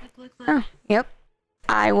 Soki. Look, look, look. Oh, yep.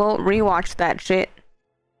 I will rewatch that shit.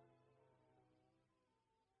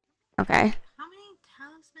 Okay. How many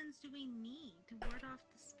talismans do we need to ward off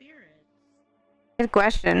the spirits? Good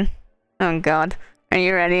question. Oh god. Are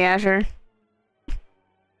you ready, Asher?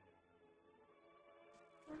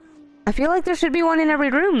 I feel like there should be one in every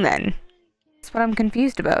room then. That's what I'm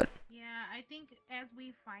confused about. Yeah, I think as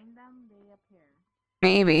we find them, they appear.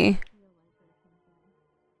 Maybe.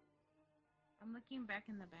 I'm looking back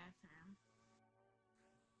in the bathroom.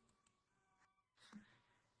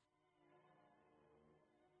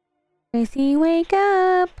 Tracy, wake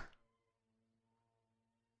up.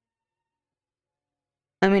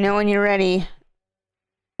 Let me know when you're ready.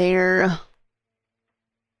 There.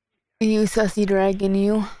 You sussy dragon,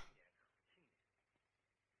 you.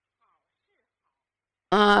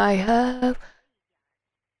 I have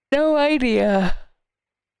no idea.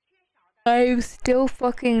 I'm still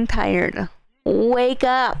fucking tired. Wake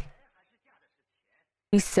up.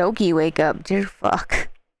 Soki, wake up. Dear fuck.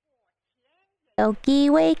 Soki,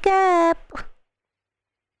 wake up.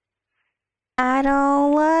 I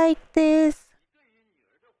don't like this.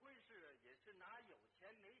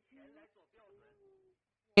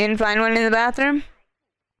 You didn't find one in the bathroom?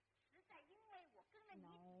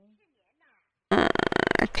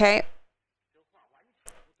 Okay.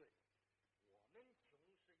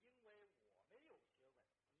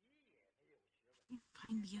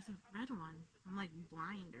 Find the other red one. I'm like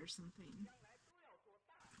blind or something.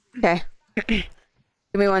 Okay. Give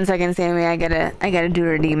me 1 second, Sammy. I gotta do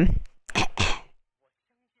redeem. Okay.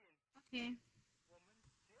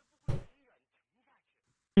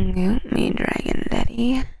 Help me, Dragon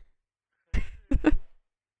Daddy.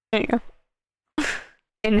 There you go.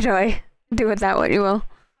 Enjoy. Do with that what you will.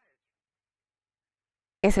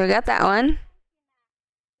 Okay, so we got that one.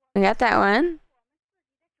 We got that one.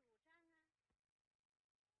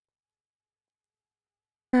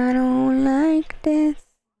 I don't like this.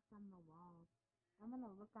 On the walls. I'm gonna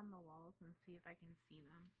look on the walls and see if I can see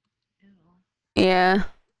them. Ew. Yeah,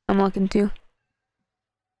 I'm looking too.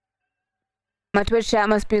 My Twitch chat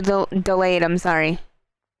must be delayed, I'm sorry.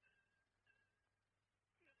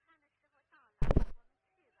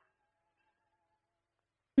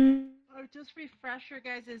 Or just refresh your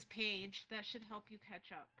guys' page. That should help you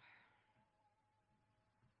catch up.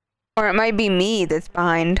 Or it might be me that's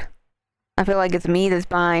behind. I feel like it's me that's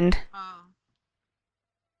behind. Oh.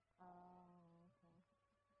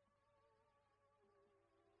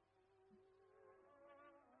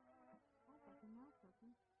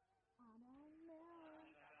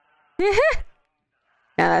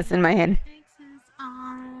 Yeah, that's in my head.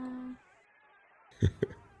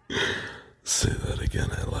 Say that again,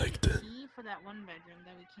 I liked it. Key for that one bedroom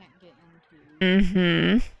that we can't get into.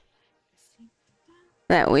 Mm-hmm. See?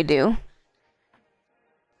 That we do.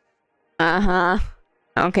 Uh-huh.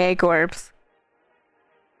 Okay, corpse.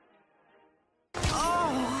 Oh,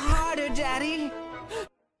 harder, Daddy.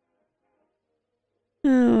 Oh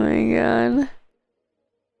my god.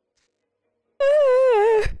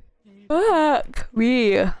 Fuck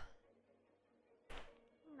me. Now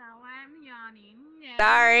I'm yawning. Yeah.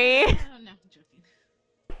 Sorry. Oh, no, I'm joking.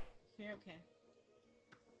 You're okay.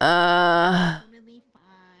 Totally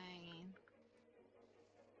fine.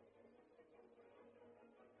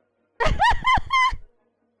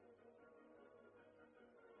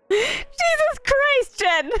 Jesus Christ,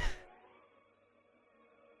 Jen!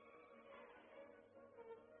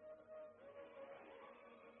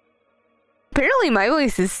 Apparently my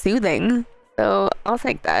voice is soothing, so I'll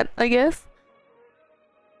take that, I guess.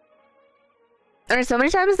 There's so many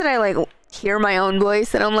times that I like hear my own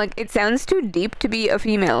voice and I'm like, it sounds too deep to be a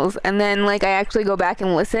female's, and then like I actually go back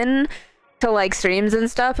and listen to like streams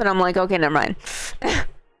and stuff and I'm like, okay, never mind.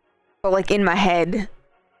 But like in my head,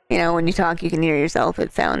 you know, when you talk you can hear yourself,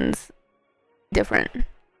 it sounds different.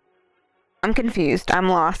 I'm confused. I'm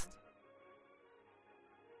lost.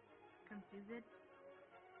 Confused?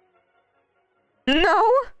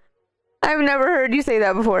 No! I've never heard you say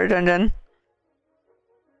that before, Junjun.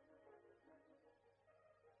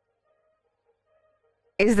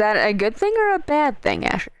 Is that a good thing or a bad thing,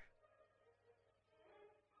 Asher?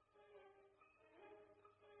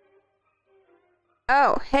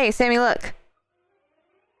 Oh, hey, Sammy, look.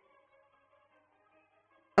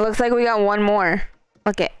 It looks like we got one more.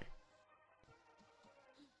 Look it.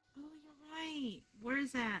 Oh, you're right.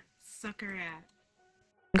 Where's that sucker at?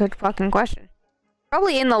 Good fucking question.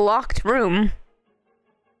 Probably in the locked room.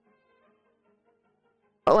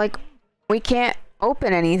 But like, we can't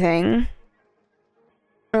open anything.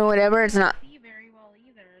 Or whatever, it's not. See very well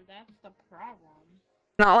either. That's the problem.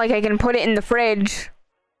 Not like I can put it in the fridge.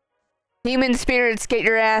 Demon spirits, get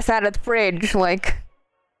your ass out of the fridge, like.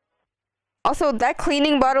 Also, that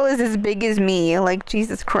cleaning bottle is as big as me, like,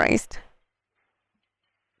 Jesus Christ.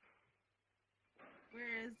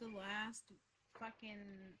 Where is the last fucking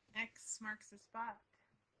X marks the spot?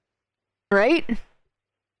 Right?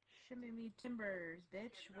 Shimmy me timbers,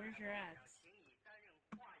 bitch. Where's your X?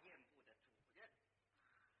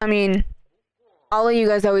 I mean, all of you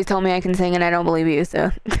guys always tell me I can sing and I don't believe you, so.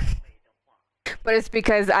 But it's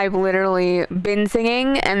because I've literally been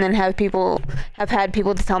singing and then have had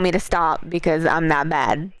people to tell me to stop because I'm that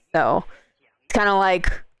bad. So it's kind of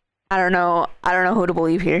like, I don't know who to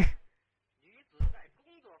believe here.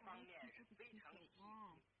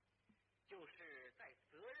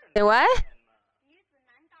 Say what?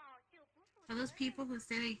 For those people who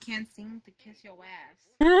say they can't sing to kiss your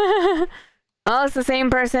ass. Well, it's the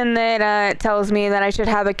same person that tells me that I should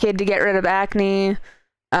have a kid to get rid of acne.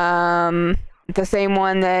 The same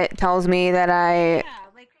one that tells me that Yeah,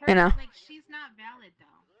 like her, you know. like she's not valid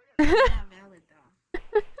though. She's not valid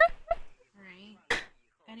though. Right?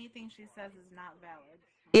 Anything she says is not valid.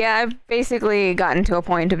 Yeah, I've basically gotten to a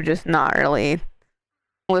point of just not really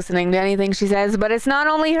listening to anything she says, but it's not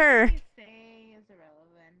only her. What you say is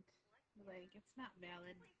irrelevant. Like it's not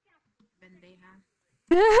valid. Bendeja.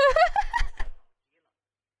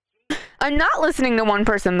 I'm not listening to one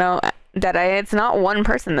person though. It's not one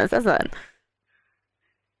person that says that.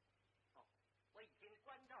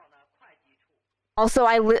 Also,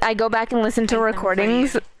 I go back and listen to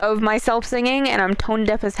recordings of myself singing, and I'm tone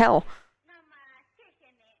deaf as hell.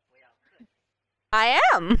 I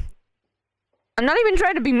am. I'm not even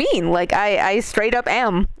trying to be mean. Like, I straight up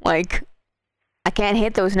am. Like, I can't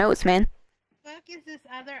hit those notes, man. Fuck is this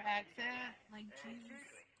other accent? Like Jesus.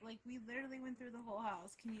 Like we literally went through the whole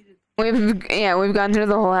house. Can you just We've gone through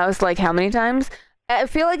the whole house like how many times? I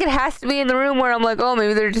feel like it has to be in the room where I'm like, oh,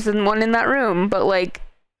 maybe there's just one in that room, but like,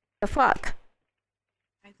 the fuck.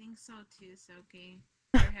 I think so too, Soki.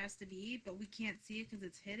 There has to be, but we can't see it because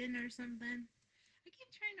it's hidden or something. I keep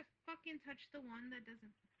trying to fucking touch the one that doesn't.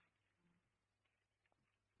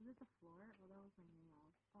 Is it the floor? Oh, that was something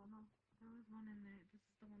else. Oh no, there was one in there. This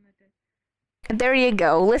is the one that did. There you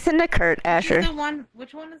go. Listen to Kurt, Asher.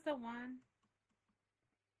 Which one is the one?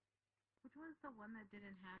 Which one is the one that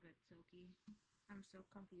didn't have it, Soki? I'm so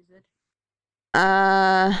confused. Is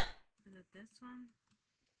it this one?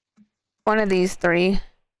 One of these three.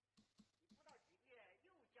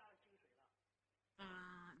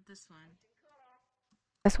 This one.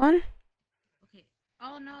 This one? Okay.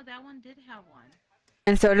 Oh no, that one did have one.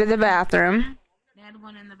 And so did the bathroom. They had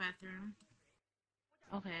one in the bathroom.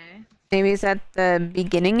 Okay. Maybe it's at the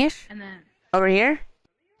beginning-ish? And then Over here?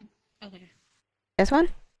 okay. This one?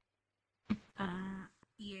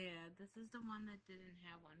 the one that didn't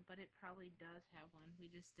have one, but it probably does have one. We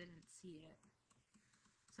just didn't see it.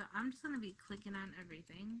 So I'm just gonna be clicking on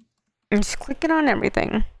everything. I'm just clicking on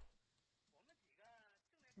everything.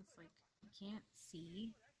 It's like you can't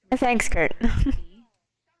see. Thanks, Kurt. See.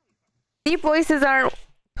 Deep voices aren't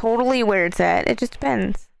totally where it's at. It just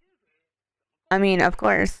depends. I mean, of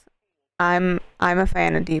course, I'm a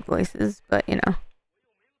fan of deep voices, but you know,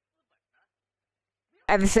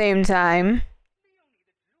 at the same time,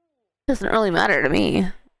 it doesn't really matter to me.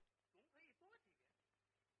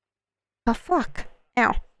 Oh fuck!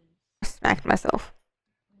 Ow! I smacked myself.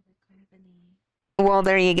 Well,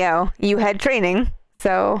 there you go. You had training,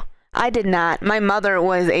 so I did not. My mother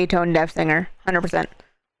was a tone deaf singer, 100%,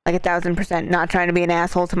 like 1000%. Not trying to be an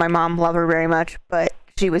asshole to my mom. Love her very much, but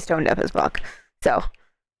she was tone deaf as fuck. So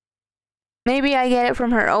maybe I get it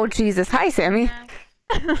from her. Oh Jesus! Hi, Sammy.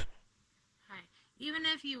 Hi. Even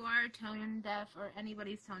if you are tone deaf or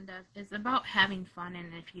anybody's tone deaf, it's about having fun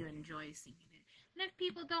and if you enjoy singing it. And if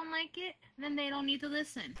people don't like it, then they don't need to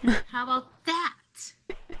listen. How about that?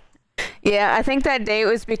 Yeah, I think that day it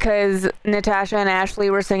was because Natasha and Ashley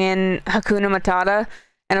were singing Hakuna Matata.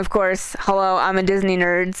 And of course, hello, I'm a Disney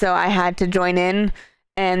nerd, so I had to join in.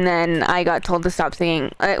 And then I got told to stop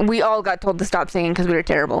singing. We all got told to stop singing because we were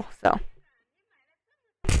terrible. So,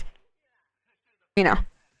 you know.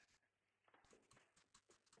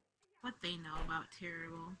 What they know about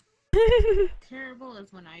terrible. Terrible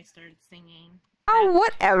is when I started singing. Oh,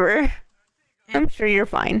 whatever. I'm sure you're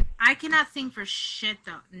fine. I cannot sing for shit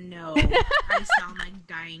though. No. I sound like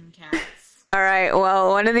dying cats. Alright,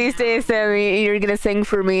 well, one of these days, Sammy, you're gonna sing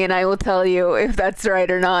for me and I will tell you if that's right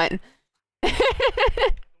or not.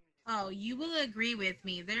 Oh, you will agree with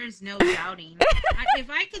me. There's no doubting. If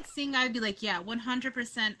I could sing, I'd be like, yeah,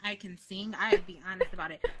 100% I can sing. I'd be honest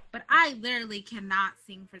about it. But I literally cannot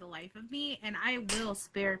sing for the life of me, and I will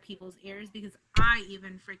spare people's ears because I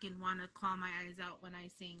even freaking want to claw my eyes out when I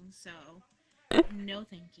sing. So, no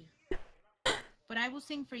thank you. But I will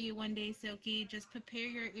sing for you one day, Silky. Just prepare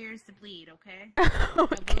your ears to bleed, okay?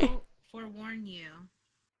 Okay. I will forewarn you.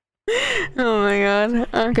 Oh my god.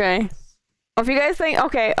 Okay. If you guys think,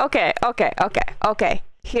 okay.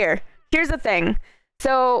 Here's the thing.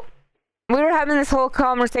 So, we were having this whole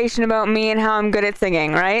conversation about me and how I'm good at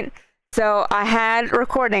singing, right? So, I had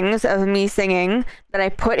recordings of me singing that I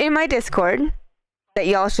put in my Discord that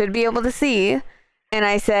y'all should be able to see. And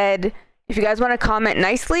I said, if you guys want to comment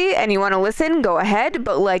nicely and you want to listen, go ahead.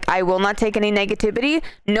 But, like, I will not take any negativity.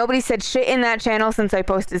 Nobody said shit in that channel since I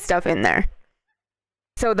posted stuff in there.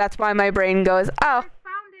 So, that's why my brain goes, oh.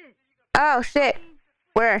 Oh, shit.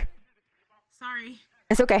 Where? Sorry.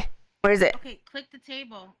 It's okay. Where is it? Okay, click the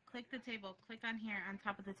table. Click the table. Click on here on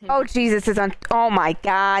top of the table. Oh, Jesus, it's on. Oh, my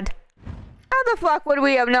God. How the fuck would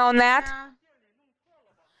we have known that? Yeah.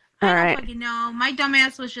 All I right. don't fucking know. My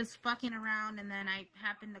dumbass was just fucking around and then I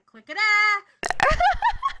happened to click it.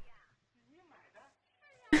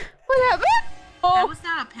 What happened? That Oh. was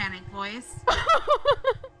not a panic voice.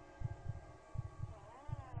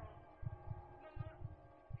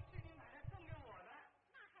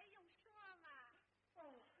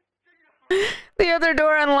 The other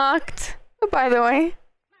door unlocked, by the way.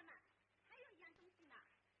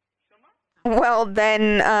 Well,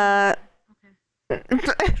 then,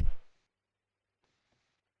 Okay.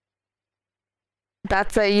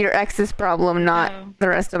 that's your ex's problem, not Oh. the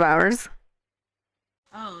rest of ours.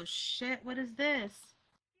 Oh shit, what is this?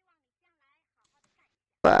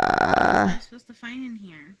 What am I supposed to find in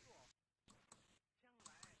here?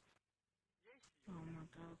 Oh my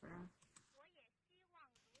god, bro.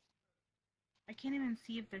 I can't even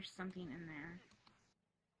see if there's something in there.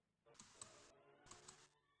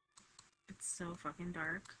 It's so fucking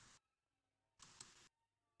dark.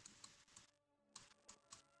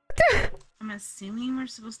 I'm assuming we're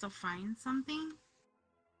supposed to find something?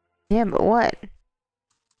 Yeah, but what?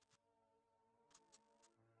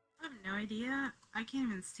 I have no idea. I can't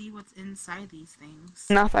even see what's inside these things.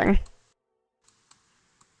 Nothing.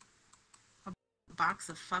 A box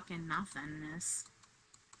of fucking nothingness.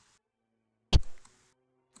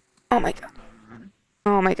 Oh my god.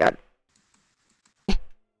 Oh my god. Can't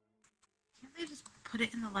they just put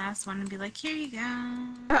it in the last one and be like, here you go?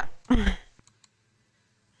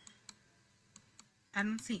 I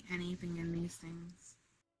don't see anything in these things.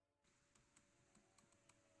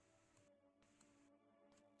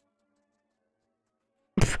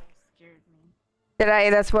 Scared me. Did I?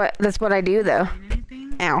 That's what I do though. Find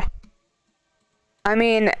anything? Ow. I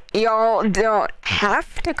mean, y'all don't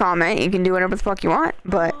have to comment. You can do whatever the fuck you want,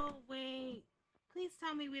 but Oh, wait. Please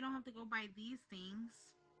tell me we don't have to go buy these things.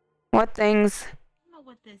 what things? I don't know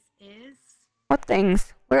what this is. What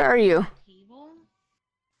things? Where are you? Teeth.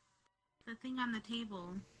 the thing on the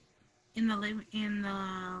table in the living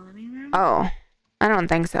room. Oh, I don't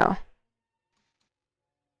think so.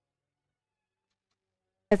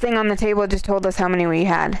 The thing on the table just told us how many we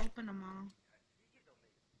had. Open them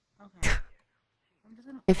all. Okay. I'm just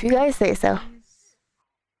gonna If you open guys say all so. these.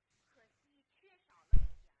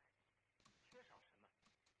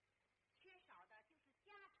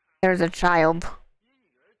 There's a child.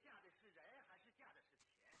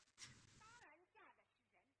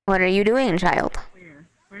 What are you doing, child? Where?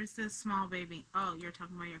 Where's this small baby? Oh, you're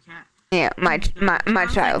talking about your cat. Yeah, my I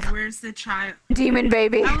was child. Like, where's the child? Demon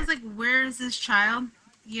baby. I was like, where's this child?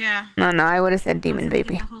 Yeah. No, I would have said I was demon gonna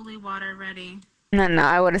baby. Get the holy water ready. No,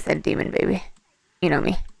 I would have said demon baby. You know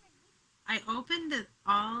me. I opened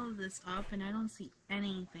all of this up and I don't see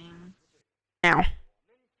anything. Ow.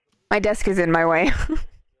 My desk is in my way.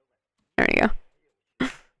 There we go.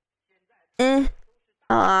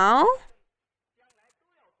 Hello?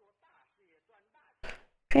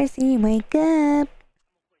 Tracy, wake up.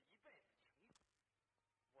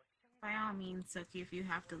 By all means, Suki, if you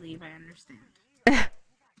have to leave, I understand.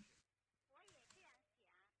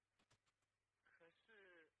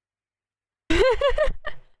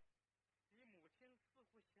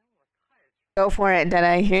 Go for it,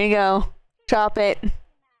 Deadeye. Here you go. Chop it.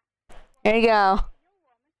 Here you go.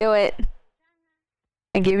 Do it.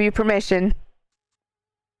 I give you permission.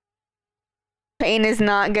 Pain is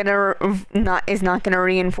not gonna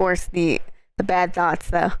reinforce the bad thoughts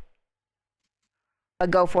though. But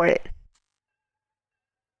go for it.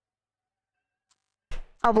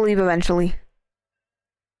 I'll believe eventually.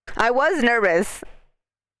 I was nervous.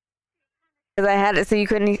 Because I had it so you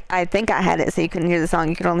couldn't, I think I had it so you couldn't hear the song,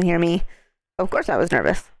 you could only hear me. Of course I was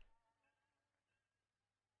nervous.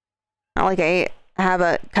 Not like I have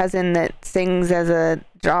a cousin that sings as a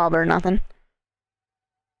job or nothing.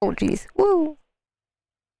 Oh jeez. Woo!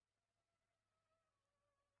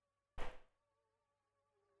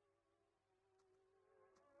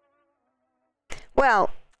 Well,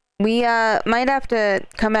 we might have to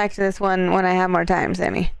come back to this one when I have more time,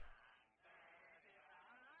 Sammy.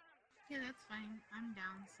 Yeah, that's fine. I'm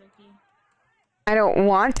down, Suki. I don't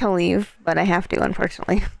want to leave, but I have to,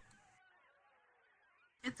 unfortunately.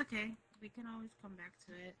 It's okay. We can always come back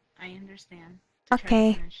to it. I understand. Okay.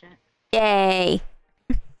 Try to finish it. Yay!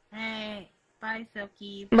 Hey, bye,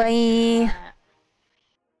 Silky. Bye.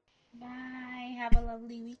 Bye. Have a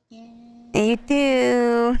lovely weekend. You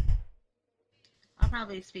too. I'll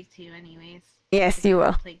probably speak to you anyways. Yes, you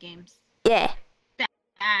will. Play games. Yeah.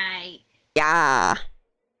 Bye. Yeah.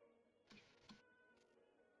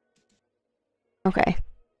 Okay.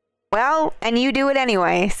 Well, and you do it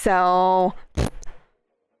anyway, so...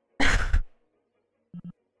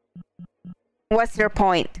 What's your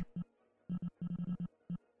point?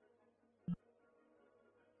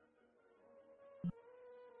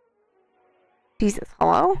 Jesus,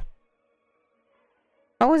 hello?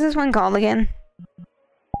 What was this one called again?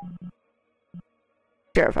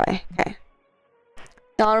 Purify, okay.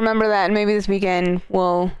 I'll remember that, and maybe this weekend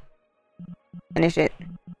we'll finish it.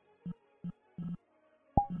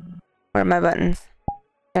 Where are my buttons?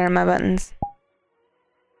 There are my buttons.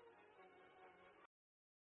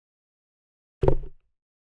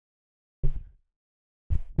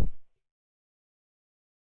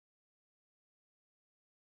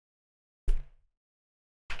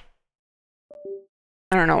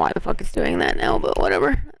 I don't know why the fuck it's doing that now, but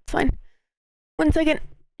whatever. That's fine. 1 second.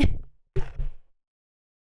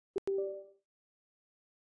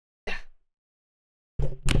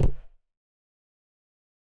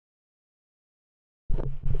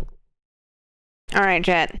 Alright,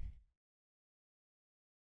 chat.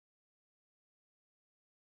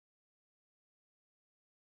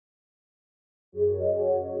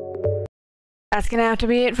 That's gonna have to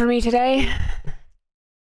be it for me today.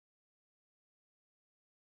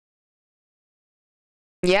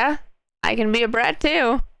 Yeah, I can be a brat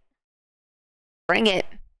too. Bring it.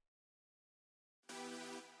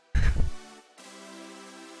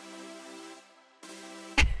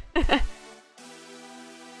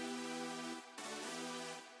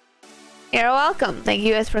 You're welcome. Thank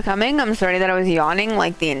you guys for coming. I'm sorry that I was yawning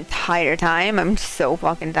like the entire time. I'm so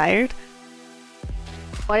fucking tired.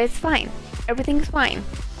 But it's fine. Everything's fine.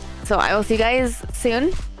 So I will see you guys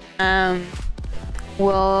soon.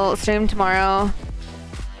 We'll stream tomorrow.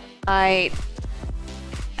 I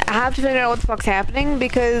have to figure out what the fuck's happening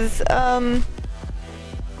because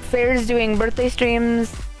Fair's doing birthday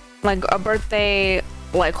streams, like a birthday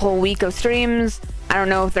like whole week of streams. I don't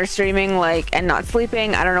know if they're streaming like and not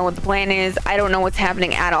sleeping. I don't know what the plan is. I don't know what's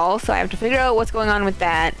happening at all, so I have to figure out what's going on with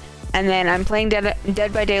that. And then I'm playing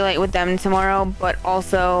Dead by Daylight with them tomorrow, but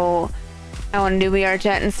also I want to do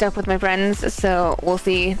VRChat and stuff with my friends, so we'll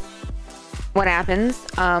see what happens.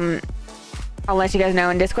 I'll let you guys know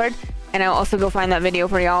in Discord, and I'll also go find that video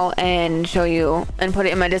for y'all and show you and put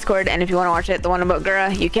it in my Discord. And if you want to watch it, the one about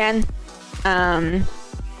Gura, you can.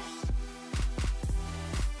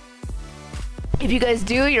 If you guys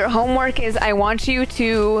do, your homework is I want you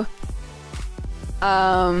to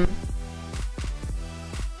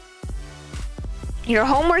your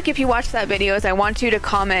homework, if you watch that video, is I want you to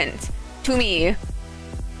comment to me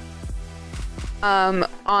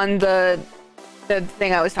on the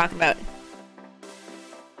thing I was talking about.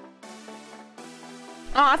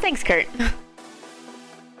 Aw, thanks, Kurt.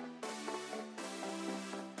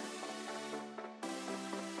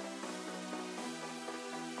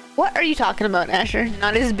 What are you talking about, Asher?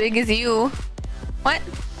 Not as big as you. What?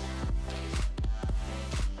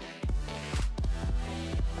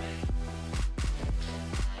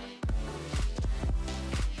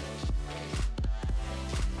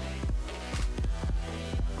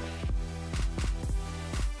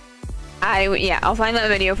 Yeah, I'll find that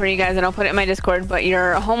video for you guys and I'll put it in my Discord, but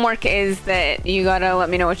your homework is that you gotta let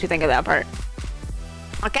me know what you think of that part.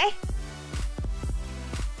 Okay?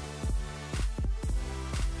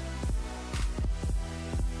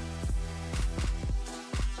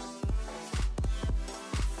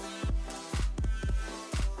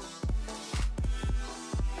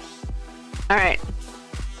 Alright.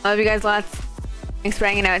 Love you guys lots. Thanks for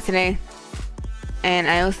hanging out today. And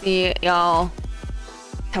I will see y'all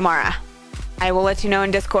tomorrow. I will let you know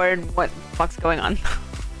in Discord what the fuck's going on.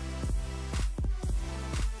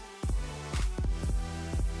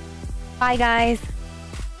 Bye, guys.